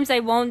 sometimes I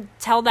won't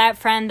tell that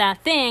friend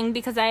that thing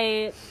because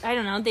I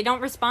don't know, they don't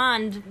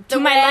respond to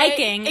my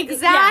liking.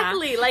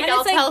 Exactly. Like,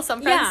 I'll tell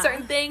some friends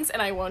certain things,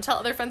 and I won't tell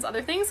other friends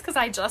other things because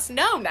I just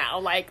know now,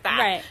 like,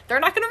 that they're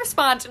not going to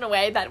respond in a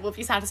way that will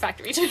be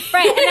satisfactory to me.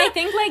 Right. And I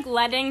think, like,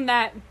 letting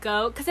that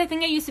go, because I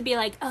think I used to be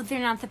like, oh, they're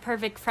not the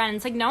perfect friend.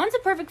 It's like, no one's a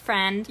perfect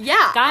friend.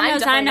 Yeah. God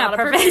knows I'm not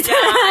perfect.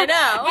 I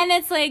know. And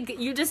it's like,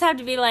 you just have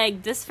to be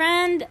like, this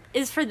friend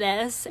is for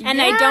this, and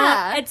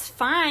it's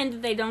fine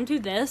that they don't do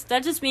this.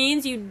 That just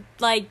means you,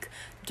 like,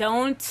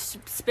 don't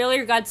spill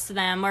your guts to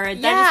them, or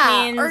that just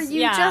means, or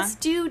you just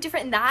do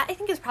different. And that, I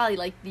think, is probably,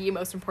 like, the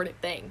most important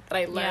thing that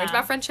I learned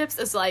about friendships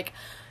is, like,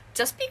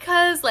 just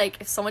because, like,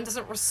 if someone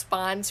doesn't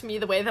respond to me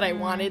the way that I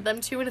wanted them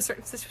to in a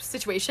certain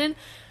situation,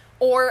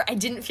 or I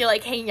didn't feel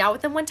like hanging out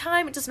with them one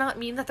time, it does not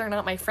mean that they're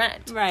not my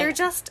friend. Right. They're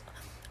just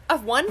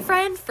one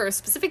friend for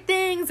specific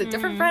things, a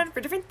different friend for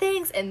different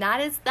things, and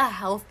that is the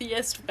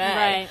healthiest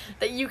way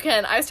that you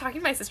can. I was talking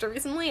to my sister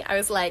recently. I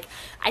was like,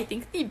 I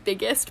think the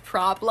biggest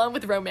problem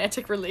with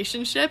romantic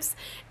relationships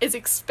is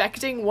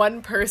expecting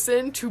one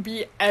person to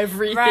be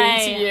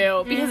everything to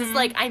you, because it's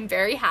like, I'm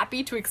very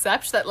happy to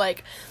accept that,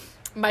 like,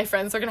 my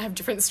friends are gonna have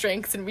different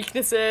strengths and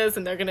weaknesses,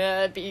 and they're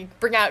gonna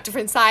bring out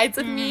different sides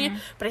of me,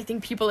 but I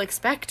think people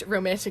expect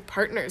romantic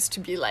partners to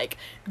be, like,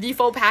 the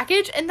full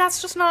package, and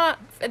that's just not.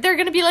 They're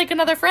gonna be like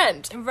another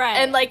friend, right?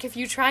 And, like, if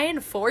you try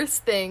and force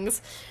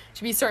things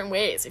to be certain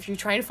ways, if you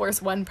try and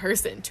force one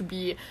person to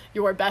be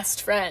your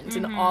best friend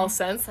in all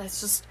sense, that's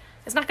just,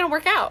 it's not gonna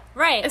work out.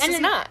 Right. It's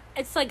just not.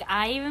 It's like,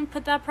 I even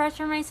put that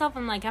pressure on myself.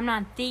 I'm like, I'm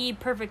not the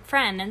perfect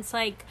friend. And it's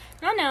like,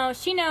 no,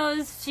 she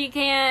knows she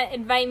can't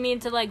invite me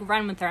to, like,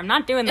 run with her. I'm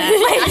not doing that.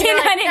 Like, you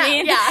know what I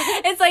mean? Yeah.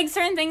 It's like,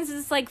 certain things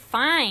is, like,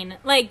 fine.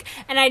 Like,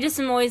 and I just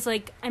am always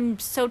like, I'm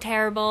so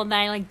terrible that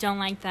I, like, don't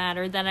like that,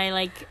 or that I,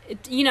 like,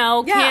 you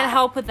know, can't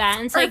help with that.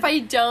 And it's or like, if I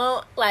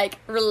don't, like,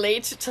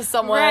 relate to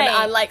someone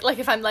on, like,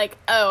 if I'm like,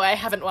 oh, I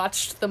haven't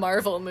watched the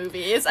Marvel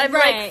movies, I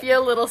like,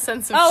 feel a little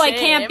sense of shame. I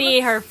can't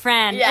be her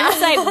friend. Yeah. And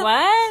It's like,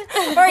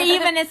 what? Or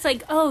even it's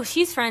like, oh,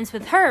 she's friends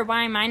with her.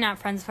 Why am I not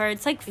friends with her?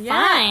 It's like,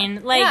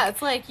 fine. Like, yeah,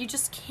 it's like, you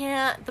just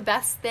can't. The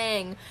best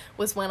thing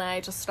was when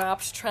I just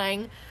stopped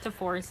trying to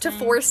force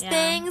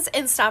things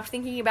and stopped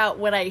thinking about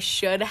what I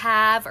should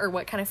have or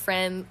what kind of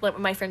friend, what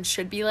my friends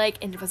should be like,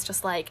 and it was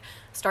just like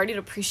started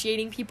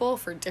appreciating people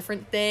for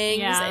different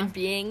things and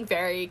being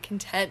very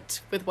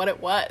content with what it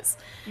was.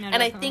 No, and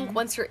definitely. I think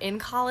once you're in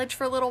college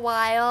for a little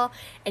while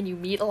and you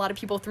meet a lot of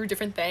people through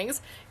different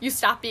things, you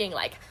stop being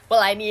like,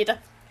 well, I need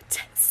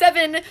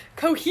 7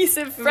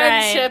 cohesive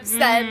friendships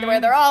then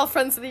where they're all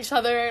friends with each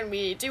other and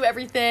we do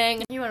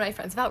everything. You know what my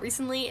friends about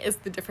recently is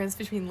the difference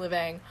between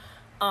living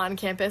on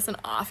campus and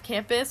off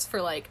campus for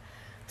like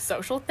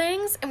social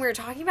things. And we were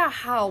talking about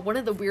how one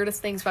of the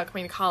weirdest things about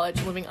coming to college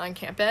and living on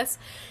campus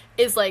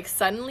is like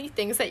suddenly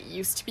things that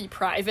used to be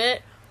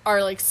private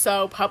are like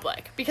so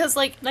public, because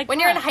like when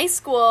you're in high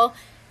school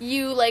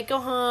you like go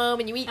home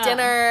and you eat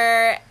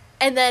dinner.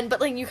 And then, but,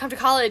 like, you come to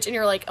college and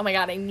you're like, oh, my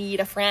God, I need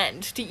a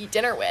friend to eat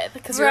dinner with.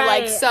 Because you're,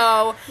 like,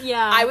 so...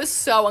 Yeah. I was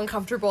so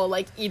uncomfortable,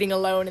 like, eating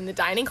alone in the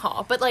dining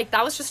hall. But, like,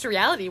 that was just a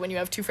reality when you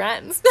have 2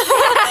 friends.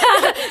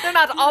 They're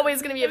not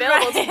always going to be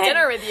available to eat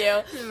dinner with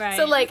you. Right.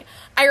 So, like,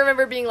 I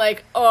remember being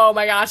like, oh,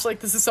 my gosh, like,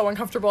 this is so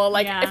uncomfortable.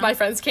 Like, if my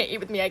friends can't eat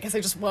with me, I guess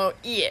I just won't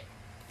eat.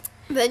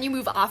 Then you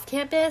move off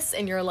campus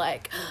and you're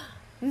like...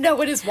 no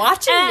one is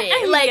watching me.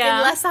 Like,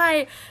 unless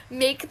I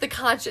make the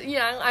conscious, you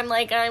know, I'm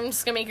like, I'm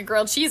just gonna make a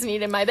grilled cheese and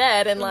eat in my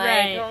bed and,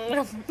 like,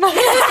 like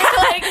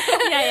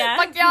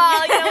fuck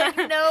y'all, you know, like,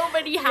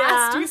 nobody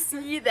has to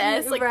see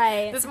this. Like,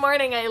 this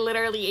morning I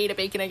literally ate a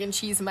bacon, egg, and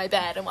cheese in my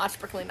bed and watched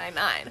Brooklyn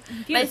Nine-Nine.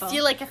 But I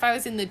feel like if I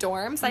was in the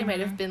dorms, I might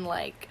have been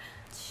like,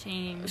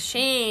 shame.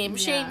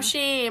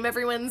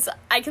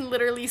 I can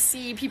literally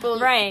see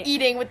people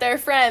eating with their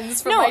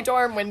friends from my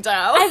dorm window.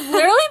 I've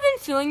literally been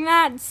feeling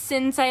that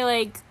since I,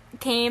 like,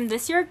 came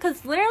this year,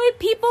 because literally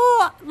people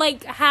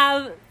like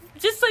have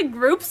just like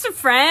groups of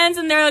friends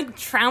and they're like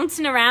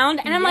trouncing around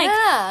and I'm like,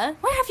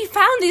 where have you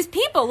found these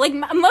people? Like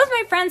most of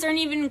my friends aren't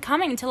even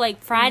coming till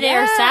like Friday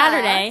or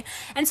Saturday,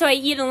 and so I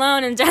eat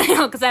alone in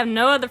general because I have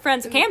no other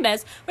friends on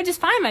campus, which is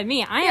fine by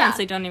me. I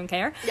honestly don't even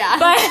care.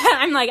 But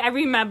I'm like, I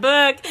read my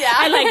book.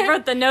 I like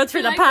wrote the notes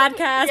for the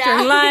podcast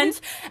or lunch,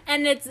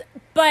 and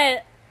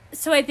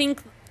so I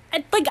think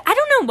like I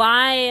don't know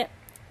why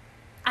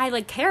I,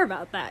 like, care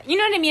about that. You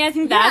know what I mean? I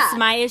think that's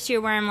my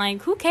issue where I'm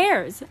like, who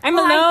cares? I'm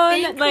alone.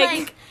 I think,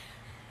 like,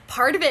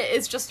 part of it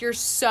is just you're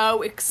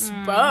so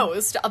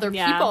exposed to other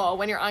people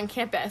when you're on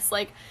campus.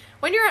 Like,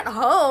 when you're at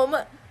home,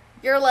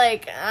 you're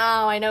like,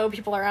 oh, I know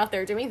people are out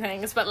there doing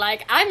things, but,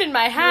 like, I'm in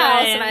my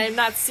house and I'm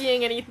not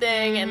seeing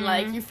anything, and,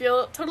 like, you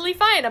feel totally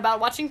fine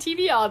about watching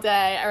TV all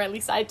day, or at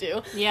least I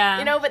do. Yeah.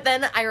 You know, but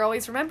then I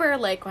always remember,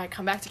 like, when I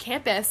come back to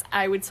campus,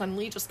 I would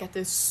suddenly just get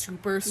this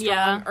super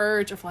strong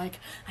urge of, like,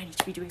 I need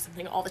to be doing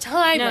something all the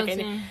time. No,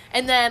 like,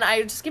 and then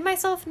I would just give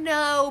myself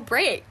no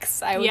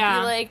breaks. I would be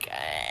like,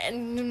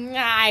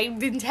 I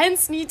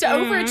intense need to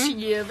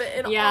overachieve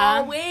in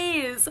all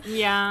ways.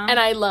 Yeah. And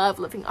I love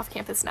living off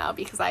campus now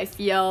because I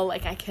feel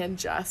like I can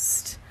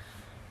just,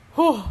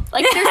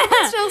 like,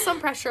 there's still some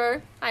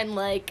pressure. I'm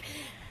like,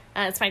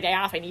 it's my day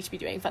off, I need to be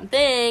doing fun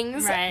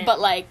things. But,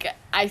 like,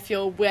 I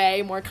feel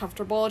way more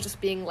comfortable just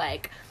being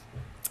like,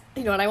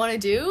 you know what I want to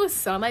do?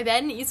 Sit on my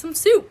bed and eat some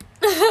soup.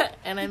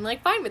 And I'm,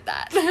 like, fine with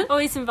that.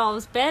 Always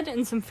involves bed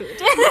and some food.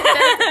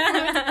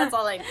 That's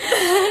all I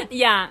need.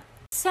 Yeah.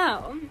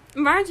 So,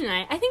 Marge and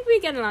I think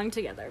we get along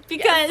together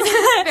because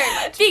very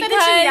much.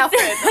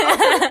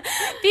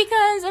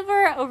 because of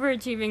our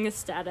overachieving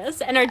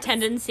status and our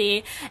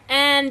tendency,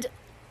 and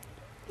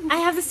I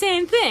have the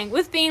same thing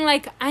with being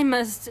like,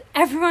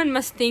 everyone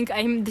must think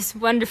I'm this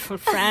wonderful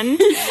friend,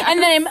 and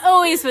that I'm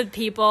always with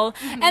people,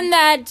 and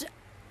that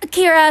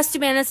Kira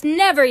Stubanis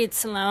never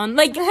eats alone.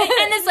 Like, and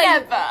it's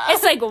like,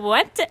 it's like,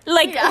 what?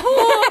 Like,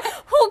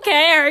 who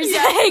cares?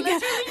 Yeah, like,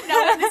 literally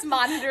no one is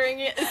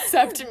monitoring it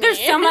except me. There's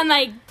someone,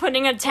 like,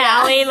 putting a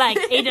tally, like,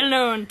 ate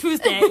alone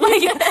Tuesday.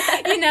 Like,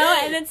 you know,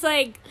 and it's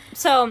like,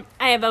 so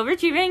I have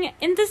overachieving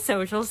in the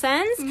social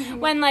sense,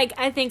 when, like,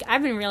 I think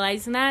I've been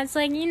realizing that. It's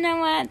like, you know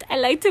what? I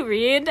like to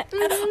read.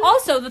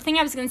 Also, the thing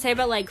I was going to say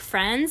about, like,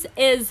 friends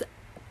is,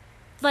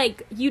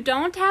 like, you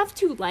don't have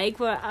to like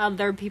what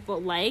other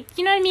people like.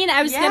 You know what I mean?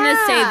 I was going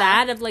to say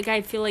that, of, like, I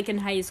feel like in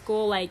high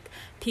school, like,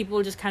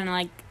 people just kind of,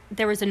 like,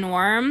 there was a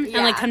norm and,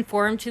 like,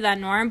 conform to that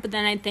norm. But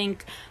then I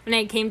think when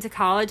I came to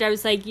college, I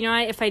was like, you know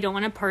what? If I don't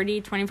want to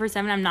party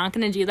 24/7, I'm not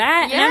going to do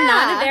that. And I'm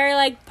not a very,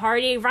 like,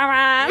 party,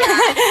 rah-rah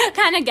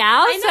kind of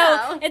gal.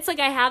 So it's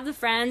like I have the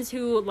friends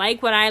who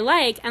like what I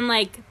like, and,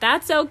 like,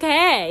 that's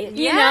okay.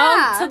 You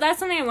know? So that's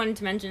something I wanted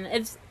to mention.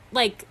 It's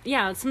like,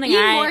 it's something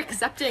being more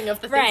accepting of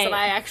the things that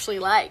I actually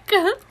like.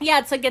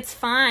 It's like, it's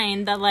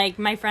fine that, like,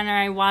 my friend and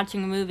I are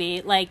watching a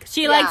movie, like,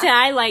 she likes it,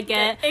 I like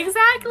it.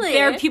 Exactly.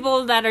 There are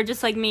people that are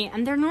just like me,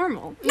 and they're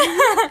normal. And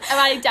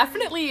I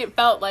definitely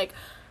felt like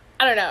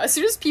I don't know, as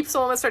soon as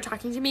someone would start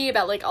talking to me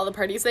about, like, all the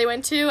parties they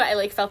went to, I,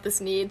 like, felt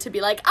this need to be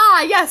like,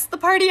 yes, the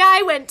party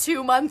I went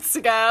to months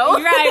ago.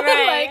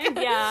 Right,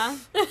 like, yeah.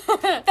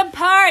 The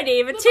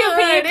party with two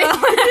people.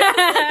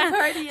 The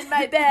party in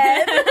my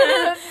bed.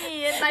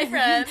 Me and my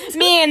friends.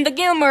 Me and the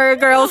Gilmore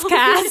Girls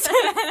cast.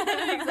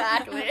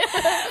 Exactly.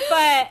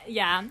 But,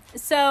 yeah.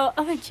 So,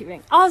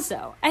 overachieving.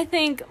 Also, I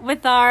think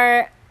with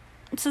our...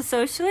 So,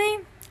 socially...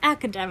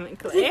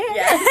 academically.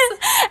 Yes.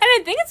 And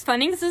I think it's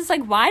funny because it's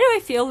like, why do I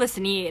feel this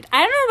need?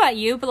 I don't know about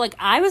you, but like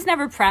I was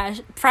never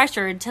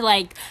pressured to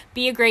like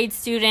be a great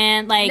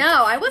student, like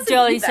no, I wasn't do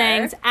all these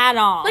either. things at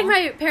all. Like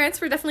my parents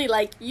were definitely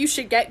like, you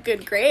should get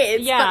good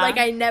grades. Yeah. But like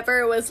I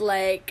never was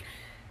like,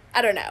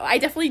 I don't know. I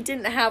definitely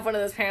didn't have one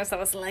of those parents that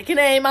was like an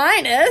A-.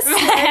 Like,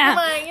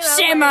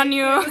 Shame like, on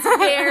you. It was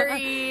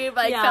very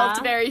like Yeah.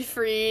 felt very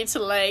free to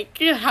like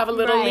have a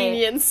little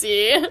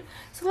leniency.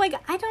 So like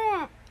I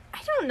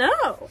don't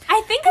know.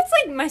 I think it's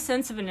like my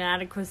sense of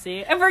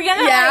inadequacy. If we're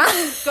gonna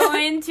like, go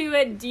into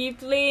it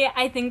deeply,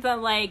 I think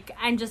that like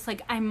I'm just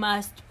like I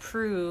must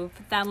prove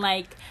that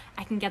like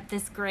I can get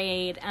this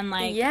grade and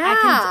like I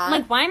can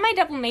like why am I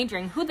double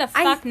majoring? Who the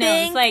fuck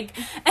knows? Like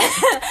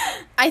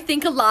I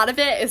think a lot of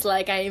it is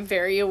like I am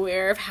very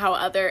aware of how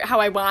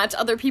I want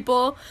other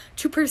people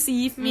to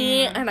perceive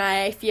me, and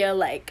I feel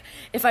like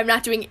if I'm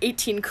not doing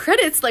 18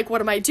 credits, like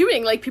what am I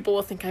doing? Like people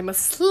will think I'm a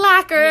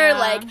slacker,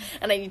 like,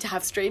 and I need to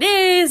have straight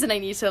A's and I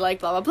need to like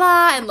blah blah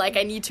blah, and like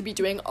I need to be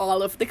doing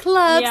all of the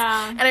clubs.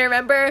 And I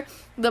remember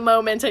the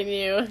moment I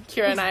knew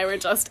Kira and I were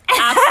just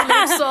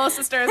absolute soul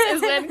sisters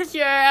is when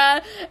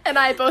Kira and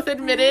I both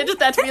admitted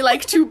that we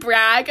like to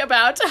brag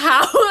about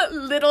how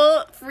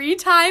little free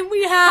time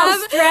we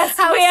have,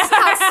 how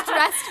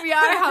stressed we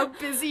are, how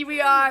busy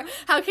we are,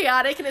 how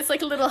chaotic, and it's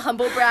like a little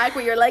humble brag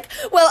where you're like,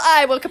 well,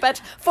 I woke up at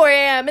 4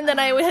 a.m. and then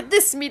I had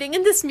this meeting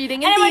and this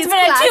meeting and these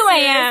classes, at 2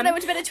 a.m. and I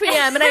went to bed at 2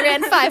 a.m. and I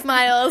ran 5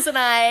 miles and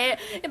I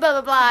blah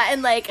blah blah,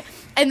 and like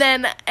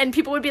and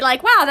people would be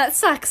like, wow, that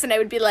sucks, and I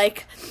would be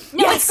like,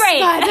 no, yes, it's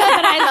great. But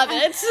I love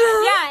it.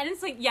 Yeah, and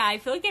it's like, I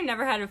feel like I've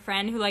never had a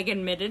friend who like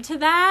admitted to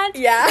that.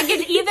 Yeah. Like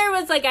it either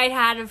was like I'd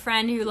had a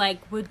friend who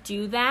like would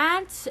do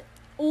that,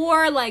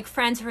 or like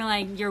friends who were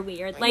like, you're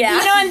weird. Like, you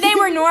know, and they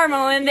were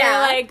normal and they were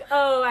like,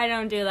 oh, I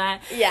don't do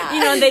that. Yeah. You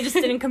know, and they just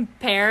didn't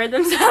compare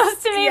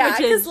themselves to me,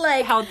 which is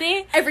like,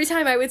 healthy. Every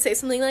time I would say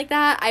something like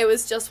that, I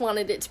was just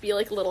wanted it to be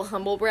like a little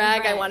humble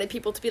brag. Right. I wanted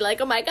people to be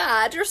like, oh my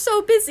god, you're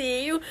so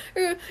busy.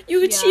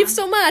 You achieve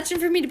so much. And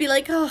for me to be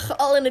like, oh,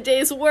 all in a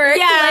day's work.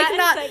 Yeah.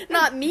 Like,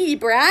 not me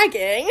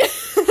bragging.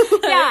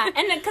 Yeah,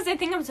 and because I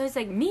think I was always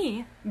like,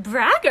 me?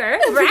 Bragger?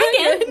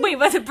 Bragging? Wait,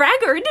 what's a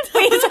braggart?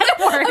 Wait, is that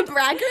a word? A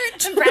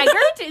braggart? A braggart?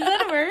 Is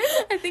that a word?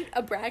 I think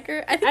a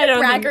braggart. I think a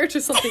braggart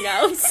is something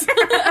else.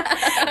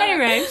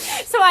 Anyway,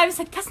 so I was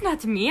like, that's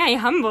not me, I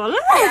humble.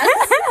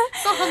 Yes.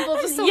 So humble,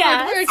 just so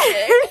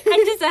hardworking.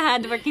 I'm just a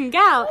hardworking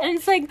gal. And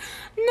it's like,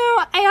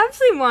 no, I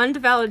absolutely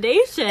want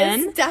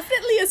validation. It's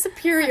definitely a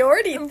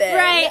superiority thing.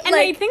 Right, and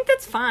like, I think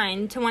that's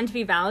fine to want to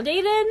be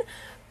validated,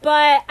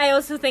 but I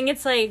also think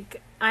it's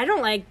like, I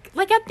don't like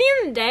at the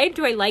end of the day,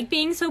 do I like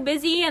being so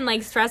busy and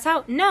like stress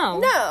out?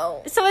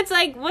 No. So it's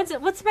like,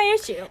 what's my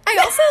issue? I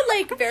also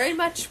like very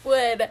much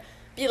would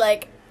be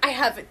like, I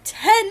have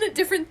 10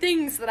 different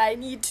things that I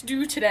need to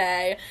do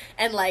today,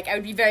 and like I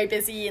would be very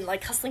busy and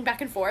like hustling back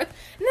and forth,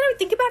 and then I would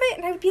think about it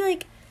and I would be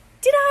like,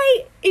 did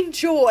I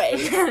enjoy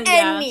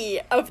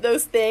any of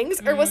those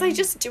things, or was I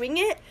just doing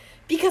it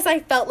because I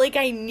felt like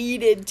I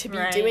needed to be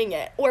doing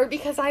it, or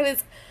because I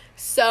was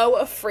so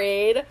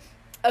afraid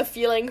of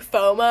feeling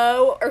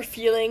FOMO or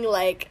feeling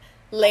like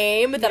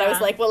lame that I was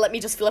like, well, let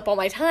me just fill up all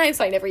my time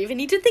so I never even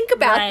need to think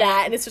about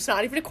that, and it's just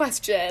not even a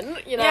question,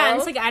 you know? Yeah, and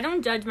it's like, I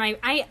don't judge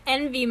I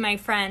envy my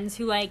friends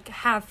who like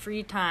have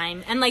free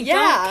time and like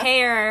don't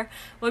care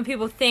what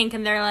people think,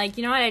 and they're like,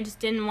 you know what, I just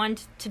didn't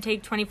want to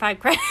take 25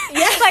 credits.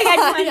 Like I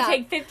just wanted to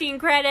take 15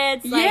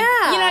 credits. Like, you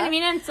know what I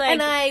mean? And it's like,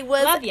 and I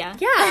love ya.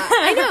 Yeah,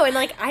 I know, and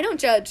like I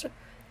don't judge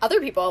other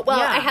people. Well,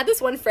 I had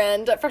this one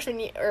friend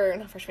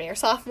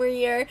sophomore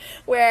year,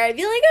 where I'd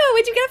be like, oh,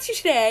 what'd you get up to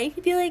today?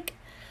 He'd be like,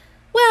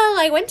 well,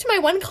 I went to my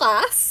one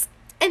class,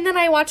 and then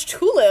I watched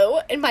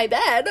Hulu in my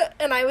bed,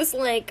 and I was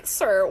like,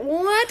 sir,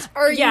 what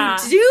are you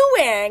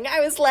doing? I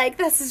was like,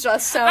 this is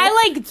just so I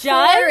like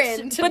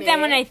judge, but me.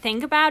 Then when I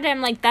think about it,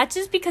 I'm like, that's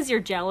just because you're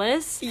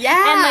jealous. Yeah.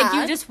 And like,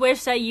 you just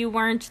wish that you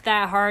weren't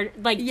that hard,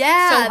 like, so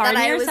hard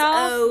on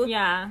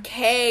yourself.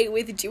 Okay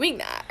with doing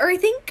that. Or I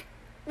think,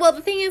 well,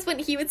 the thing is, when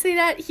he would say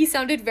that, he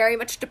sounded very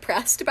much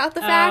depressed about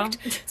the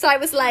fact. So I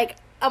was like,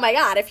 oh my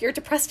god, if you're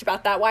depressed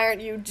about that, why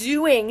aren't you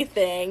doing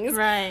things?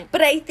 Right.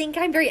 But I think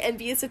I'm very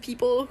envious of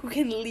people who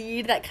can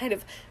lead that kind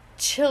of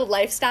chill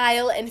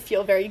lifestyle and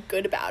feel very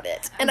good about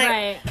it. And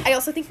I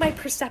also think my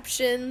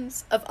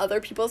perceptions of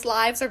other people's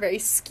lives are very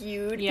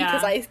skewed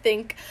because I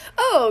think,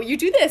 oh, you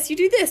do this,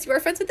 you are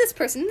friends with this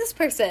person and this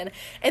person.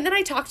 And then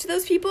I talk to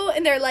those people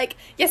and they're like,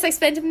 yes, I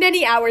spend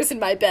many hours in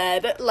my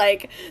bed,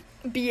 like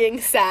being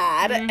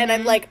sad, and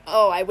I'm like,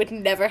 oh, I would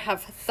never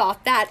have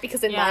thought that,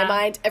 because in my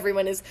mind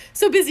everyone is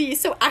so busy,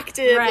 so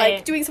active,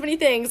 like doing so many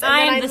things, and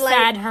I'm then the like,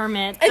 sad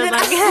hermit and then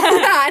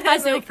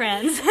has no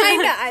friends.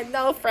 I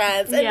know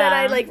friends, and then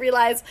I like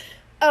realize,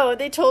 oh,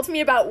 they told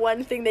me about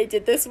one thing they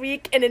did this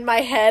week, and in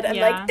my head, I'm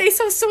like, they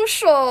so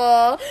social.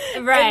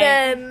 Right.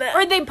 And then,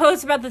 or they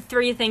post about the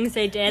 3 things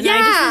they did, and I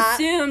just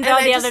assumed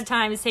all the other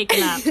time is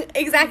taken up.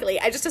 Exactly.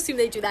 I just assume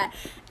they do that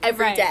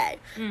every day.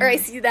 Or I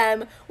see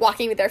them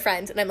walking with their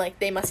friends, and I'm like,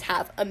 they must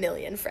have a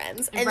million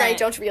friends. And I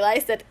don't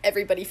realize that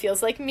everybody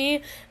feels like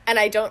me, and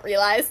I don't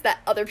realize that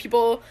other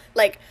people,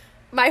 like,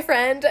 my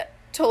friend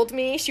told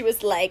me, she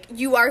was like,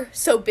 you are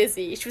so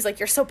busy. She was like,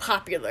 you're so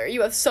popular.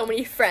 You have so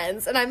many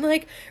friends. And I'm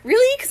like,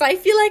 really? Because I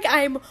feel like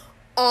I'm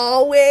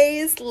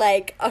always,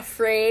 like,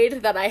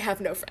 afraid that I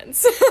have no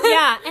friends.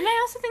 Yeah, and I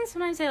also think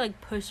sometimes I, like,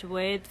 push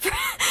away.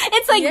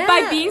 It's, like,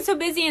 by being so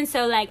busy and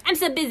so, like, I'm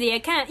so busy, I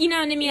can't, you know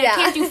what I mean? I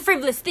can't do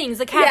frivolous things,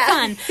 like, have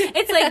fun.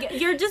 It's,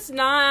 like, you're just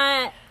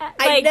not, like,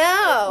 I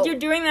know. You're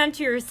doing that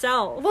to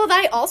yourself. Well,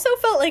 I also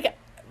felt like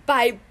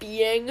by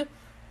being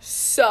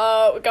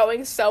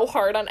going so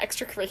hard on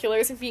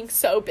extracurriculars and being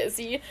so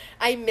busy,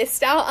 I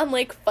missed out on,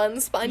 like, fun,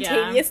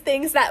 spontaneous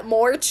things that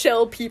more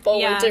chill people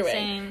were doing.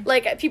 Same.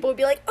 Like, people would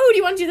be like, oh, do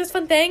you want to do this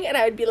fun thing? And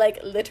I would be like,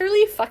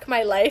 literally, fuck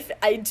my life,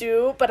 I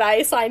do, but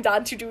I signed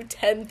on to do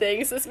 10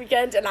 things this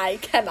weekend, and I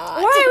cannot.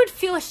 Or I would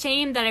feel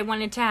ashamed that I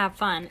wanted to have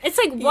fun. It's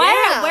like,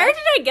 where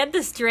did I get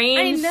this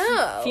strange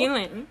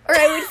feeling? Or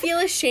I would feel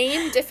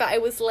ashamed if I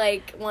was,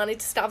 like, wanted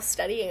to stop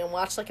studying and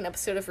watch, like, an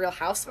episode of Real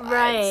Housewives.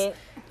 Right.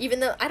 Even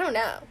though, I don't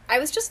know. I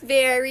was just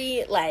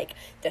very, like,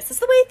 this is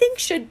the way things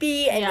should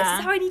be, and this is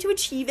how I need to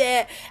achieve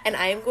it, and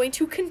I am going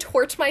to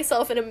contort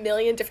myself in a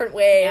million different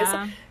ways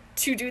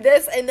to do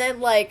this, and then,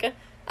 like,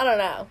 I don't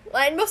know.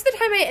 And most of the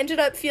time I ended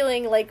up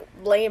feeling, like,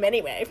 lame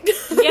anyway.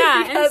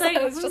 Yeah, and it's like,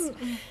 I was just,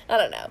 I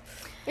don't know.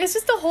 It's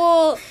just a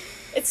whole,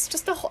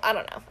 I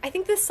don't know. I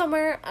think this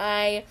summer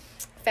I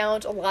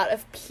found a lot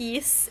of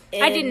peace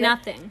in... I did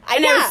nothing. I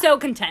was so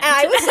content. And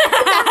I was so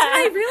content, and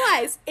I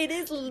realized it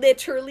is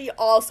literally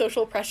all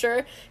social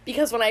pressure,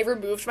 because when I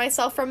removed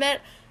myself from it,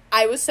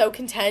 I was so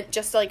content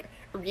just, like,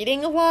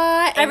 reading a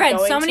lot. And I read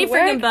so many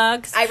freaking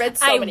books. I read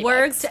so many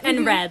books. I worked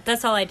and read.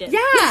 That's all I did. Yeah,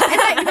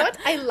 and you know what?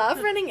 I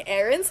love running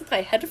errands with my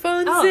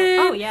headphones in.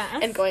 Oh, yeah.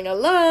 And going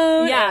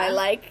alone. Yeah. And I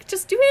like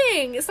just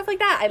doing stuff like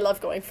that. I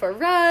love going for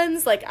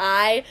runs. Like,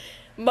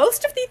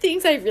 most of the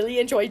things I really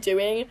enjoy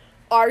doing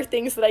are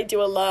things that I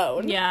do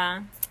alone.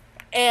 Yeah.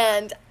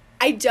 And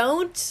I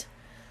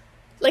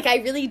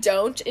really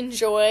don't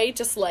enjoy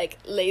just, like,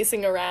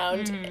 lazing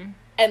around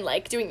and,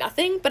 like, doing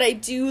nothing, but I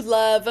do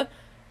love,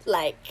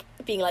 like,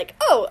 being like,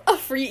 oh, a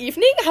free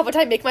evening? How about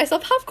I make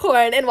myself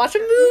popcorn and watch a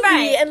movie?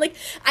 Right. And, like,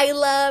 I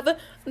love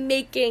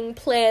making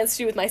plans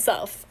to do with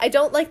myself. I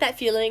don't like that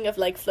feeling of,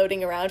 like,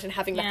 floating around and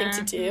having nothing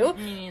to do.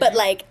 But,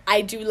 like,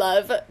 I do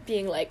love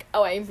being like,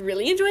 oh, I'm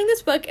really enjoying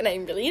this book and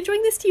I'm really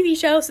enjoying this TV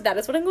show, so that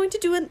is what I'm going to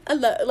do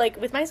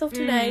with myself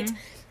tonight.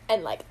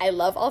 And, like, I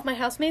love all of my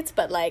housemates,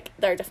 but, like,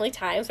 there are definitely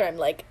times where I'm,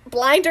 like,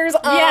 blinders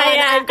on,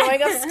 I'm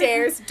going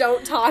upstairs,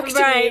 don't talk to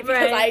me,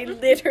 because I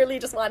literally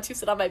just want to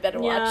sit on my bed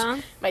and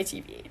watch my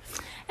TV.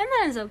 And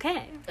that is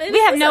okay. We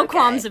have no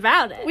qualms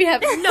about it. We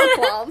have no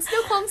qualms.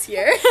 No qualms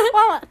here.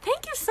 Well,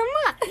 thank you so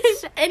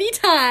much.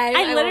 Anytime.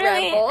 I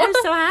literally am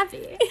so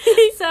happy.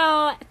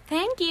 So,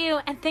 thank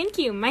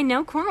you, my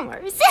no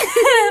qualmers.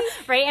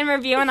 Rate and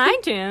review on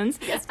iTunes.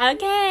 Yes.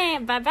 Okay,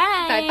 bye-bye.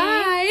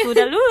 Bye-bye.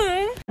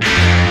 Toodaloo.